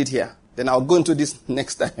 let me end it here. Then I'll go into this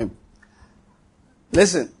next time.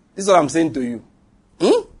 Listen, this is what I'm saying to you.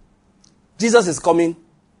 Jesus is coming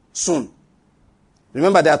soon.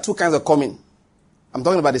 Remember, there are two kinds of coming. I'm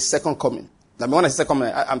talking about the second coming. When I say second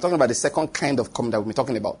coming, I'm talking about the second kind of coming that we'll be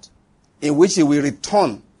talking about. In which he will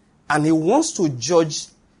return and he wants to judge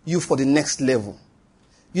you for the next level.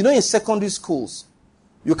 In secondary schools,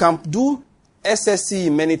 you can do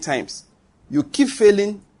SSC many times. You keep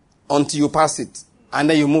failing until you pass it and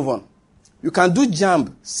then you move on. You can do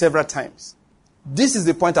JAMB several times. This is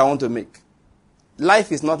the point I want to make.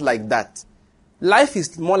 Life is not like that. Life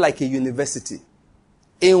is more like a university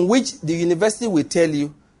in which the university will tell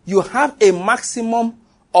you, you have a maximum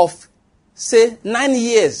of, say, 9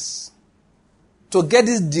 years to get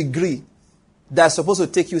this degree that's supposed to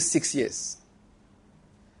take you 6 years.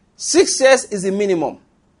 6 years is the minimum.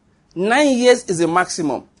 9 years is the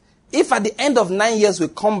maximum. If at the end of 9 years we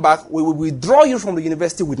come back, we will withdraw you from the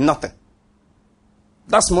university with nothing.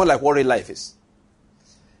 That's more like what real life is.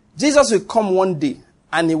 Jesus will come one day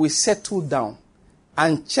and he will settle down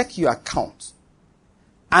and check your account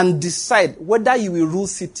and decide whether you will rule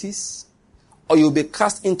cities or you will be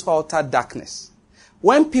cast into outer darkness.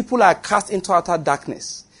 When people are cast into outer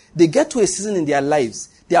darkness, they get to a season in their lives,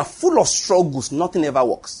 they are full of struggles, nothing ever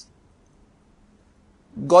works.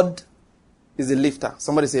 God is the lifter.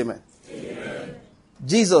 Somebody say amen. Amen.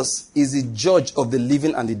 Jesus is the judge of the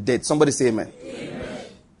living and the dead. Somebody say amen. Amen.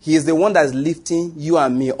 He is the one that is lifting you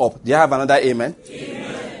and me up. Do you have another amen?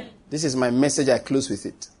 Amen. This is my message. I close with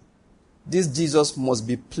it. This Jesus must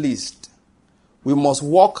be pleased. We must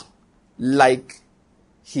walk like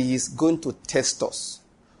he is going to test us.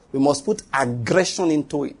 We must put aggression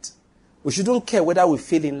into it. We shouldn't care whether we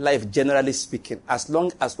fail in life, generally speaking, as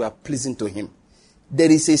long as we are pleasing to him.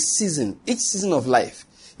 There is a season, each season of life.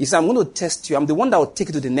 He said, I'm going to test you. I'm the one that will take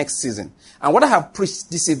you to the next season. And what I have preached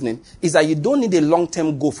this evening is that you don't need a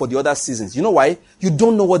long-term goal for the other seasons. You know why? You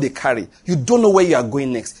don't know what they carry. You don't know where you are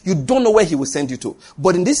going next. You don't know where he will send you to.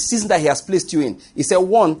 But in this season that he has placed you in, he said,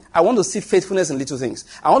 one, I want to see faithfulness in little things.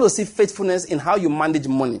 I want to see faithfulness in how you manage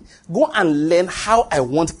money. Go and learn how I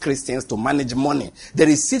want Christians to manage money. There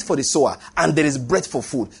is seed for the sower and there is bread for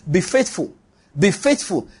food. Be faithful. Be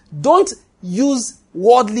faithful. Don't use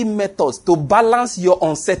worldly methods to balance your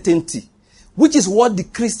uncertainty, which is what the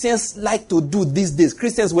Christians like to do these days.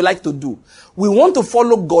 Christians will like to do. We want to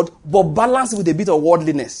follow God, but balance it with a bit of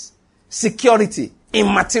worldliness, security,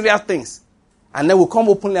 immaterial things. And then we'll come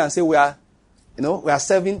openly and say we are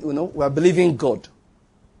serving, we are believing God.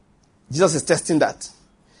 Jesus is testing that.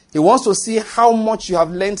 He wants to see how much you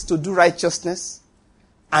have learned to do righteousness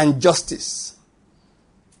and justice.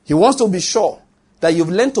 He wants to be sure that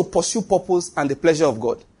you've learned to pursue purpose and the pleasure of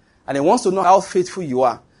God. And he wants to know how faithful you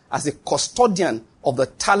are as a custodian of the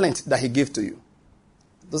talent that he gave to you.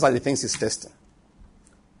 Those are the things he's testing.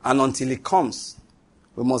 And until he comes,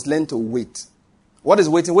 we must learn to wait. What is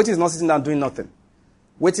waiting? Waiting is not sitting down doing nothing.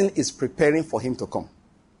 Waiting is preparing for him to come.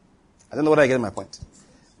 I don't know whether I get my point.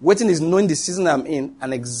 Waiting is knowing the season I'm in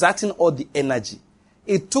and exerting all the energy.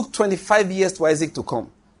 It took 25 years for Isaac to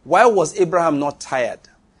come. Why was Abraham not tired?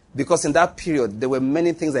 Because in that period, there were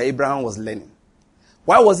many things that Abraham was learning.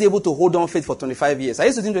 Why was he able to hold on faith for 25 years? I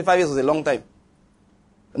used to think 25 years was a long time.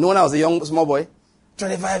 You know, when I was a young, small boy,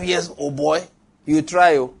 25 years, oh boy, you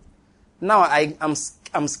try. Oh. Now,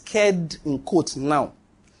 I'm scared in quotes now.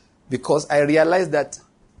 Because I realized that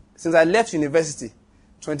since I left university,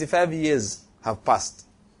 25 years have passed.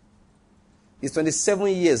 It's 27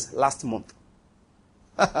 years last month.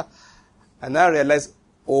 And I realized,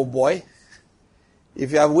 oh boy,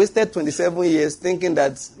 if you have wasted 27 years thinking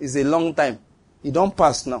that it's a long time, you don't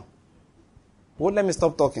pass now. Won't let me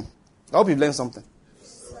stop talking. I hope you've learned something.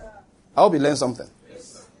 I hope you learned something.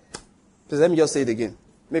 Please let me just say it again.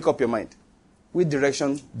 Make up your mind. Which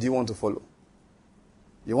direction do you want to follow?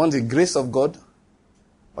 You want the grace of God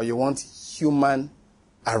or you want human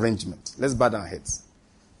arrangement? Let's bow our heads.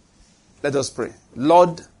 Let us pray.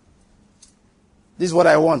 Lord, this is what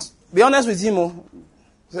I want. Be honest with him. Oh.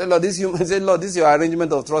 Say, Lord, this is your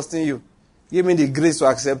arrangement of trusting you. Give me the grace to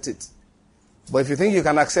accept it. But if you think you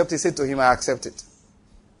can accept it, say to him, I accept it.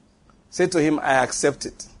 Say to him, I accept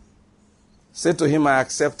it. Say to him, I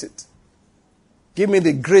accept it. Give me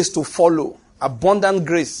the grace to follow. Abundant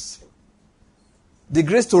grace. The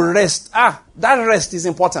grace to rest. That rest is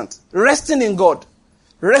important. Resting in God.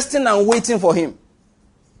 Resting and waiting for him.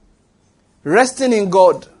 Resting in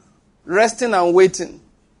God. Resting and waiting.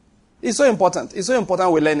 It's so important. It's so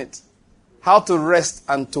important we learn it. How to rest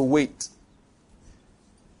and to wait.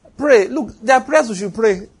 Pray. Look, there are prayers we should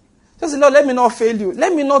pray. Just say, Lord, let me not fail you.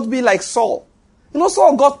 Let me not be like Saul. You know,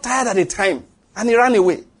 Saul got tired at a time and he ran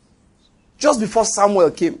away. Just before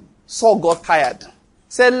Samuel came, Saul got tired.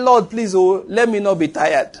 Said, Lord, please, let me not be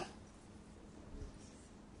tired.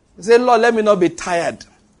 Say, Lord, let me not be tired.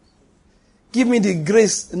 Give me the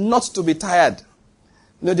grace not to be tired.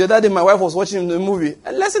 You know, the other day my wife was watching the movie.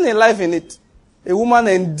 A lesson in life in it. A woman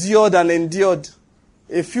endured and endured.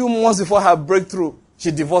 A few months before her breakthrough,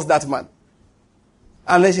 she divorced that man.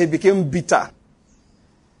 And then she became bitter.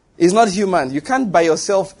 It's not human. You can't by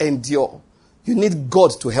yourself endure. You need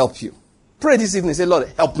God to help you. Pray this evening. Say,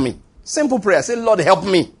 Lord, help me. Simple prayer. Say, Lord, help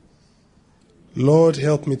me. Lord,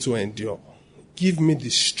 help me to endure. Give me the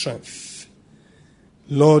strength.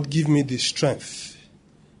 Lord, give me the strength.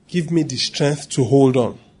 Give me the strength to hold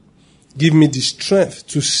on. Give me the strength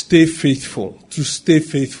to stay faithful. To stay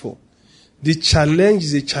faithful. The challenge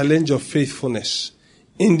is a challenge of faithfulness.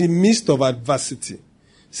 In the midst of adversity,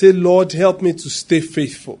 say, Lord, help me to stay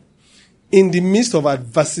faithful. In the midst of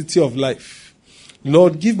adversity of life,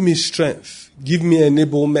 Lord, give me strength. Give me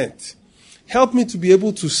enablement. Help me to be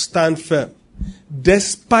able to stand firm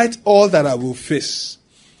despite all that I will face.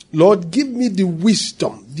 Lord, give me the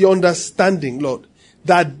wisdom, the understanding, Lord,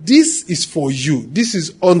 that this is for you. This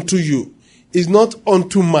is unto you. It's not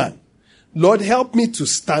unto man. Lord, help me to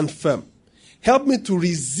stand firm. Help me to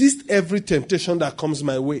resist every temptation that comes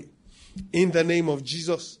my way. In the name of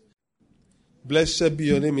Jesus. Blessed be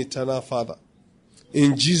your name, eternal Father.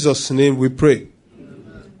 In Jesus' name we pray.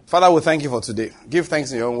 Father, we thank you for today. Give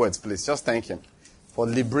thanks in your own words, please. Just thank him for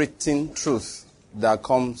liberating truth that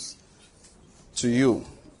comes to you,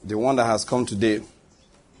 the one that has come today.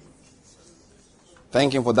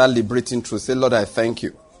 Thank him for that liberating truth. Say, Lord, I thank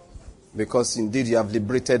you because indeed you have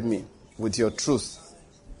liberated me with your truth.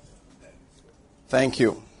 Thank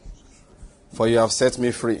you for you have set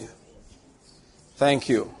me free. Thank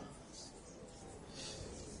you.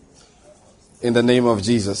 In the name of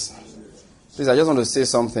Jesus. Please, I just want to say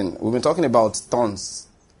something. We've been talking about tongues.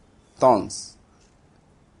 Tongues.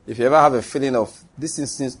 If you ever have a feeling of this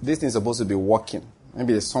thing is supposed to be working,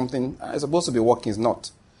 maybe there's something, it's supposed to be working, it's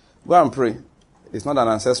not. Go and pray. It's not an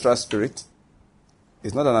ancestral spirit.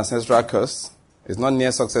 It's not an ancestral curse. It's not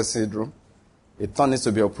near success syndrome. A tongue needs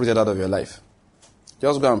to be uprooted out of your life.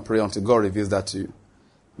 Just go and pray until God reveals that to you.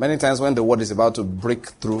 Many times when the word is about to break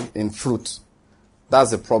through in fruit,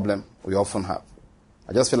 that's the problem we often have.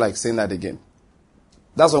 I just feel like saying that again.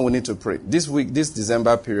 That's when we need to pray. This week, this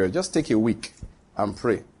December period, just take a week and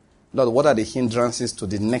pray. Lord, what are the hindrances to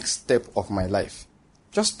the next step of my life?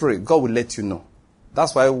 Just pray. God will let you know.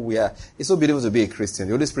 That's why it's so beautiful to be a Christian.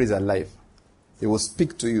 The Holy Spirit is alive. He will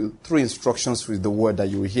speak to you through instructions with the word that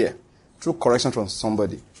you will hear, through correction from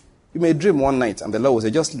somebody. You may dream one night and the Lord will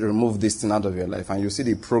say, just remove this thing out of your life and you'll see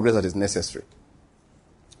the progress that is necessary.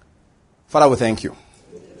 Father, we thank you.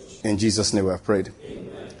 In Jesus' name we have prayed.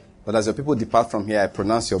 Amen. But as your people depart from here, I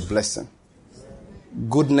pronounce your blessing.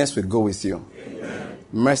 Goodness will go with you. Amen.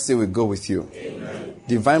 Mercy will go with you. Amen.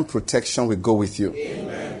 Divine protection will go with you.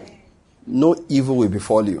 Amen. No evil will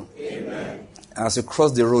befall you. Amen. As you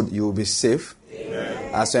cross the road, you will be safe.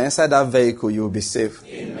 Amen. As you're inside that vehicle, you will be safe.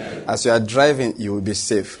 Amen. As you are driving, you will be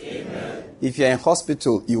safe. Amen. If you're in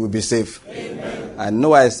hospital, you will be safe. Amen. I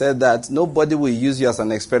know I said that nobody will use you as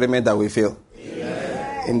an experiment that will fail.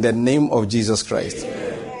 Amen. In the name of Jesus Christ.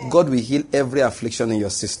 Amen. God will heal every affliction in your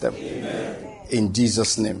system. Amen. In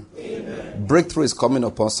Jesus' name. Amen. Breakthrough is coming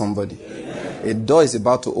upon somebody. Amen. A door is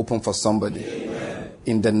about to open for somebody.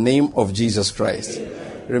 In the name of Jesus Christ.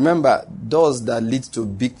 Remember, doors that lead to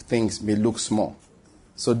big things may look small.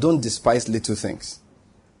 So don't despise little things.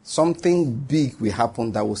 Something big will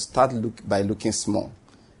happen that will start by looking small.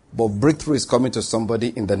 But breakthrough is coming to somebody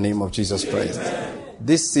in the name of Jesus Christ.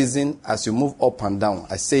 This season, as you move up and down,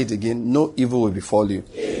 I say it again, no evil will befall you.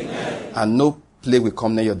 Amen. And no plague will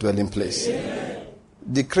come near your dwelling place. Amen.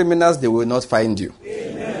 The criminals, they will not find you.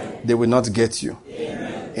 Amen. They will not get you.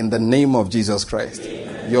 Amen. In the name of Jesus Christ.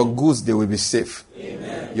 Amen. Your goods, they will be safe.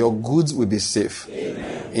 Amen. Your goods will be safe.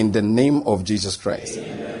 Amen. In the name of Jesus Christ.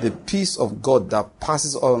 Amen. The peace of God that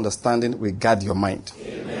passes all understanding will guard your mind.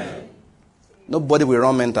 Amen. Nobody will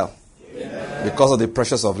run mental. Amen. Because of the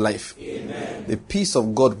pressures of life. Amen. The peace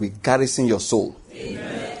of God will garrison your soul.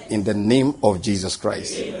 Amen. In the name of Jesus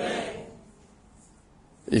Christ. Amen.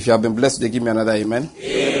 If you have been blessed, they give me another amen.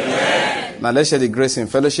 Amen. Now let's share the grace in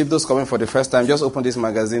fellowship. Those coming for the first time, just open this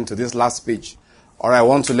magazine to this last page. All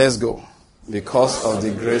right, let's go. Because of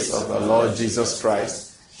the grace of the Lord Jesus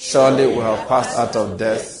Christ, surely we have passed out of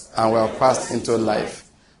death and we have passed into life.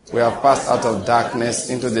 We have passed out of darkness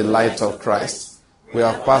into the light of Christ. We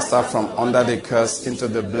have passed out from under the curse into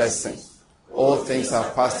the blessing. All things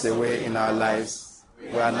have passed away in our lives.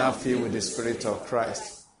 We are now filled with the Spirit of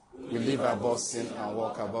Christ. We live above sin and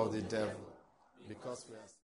walk above the devil. Because we are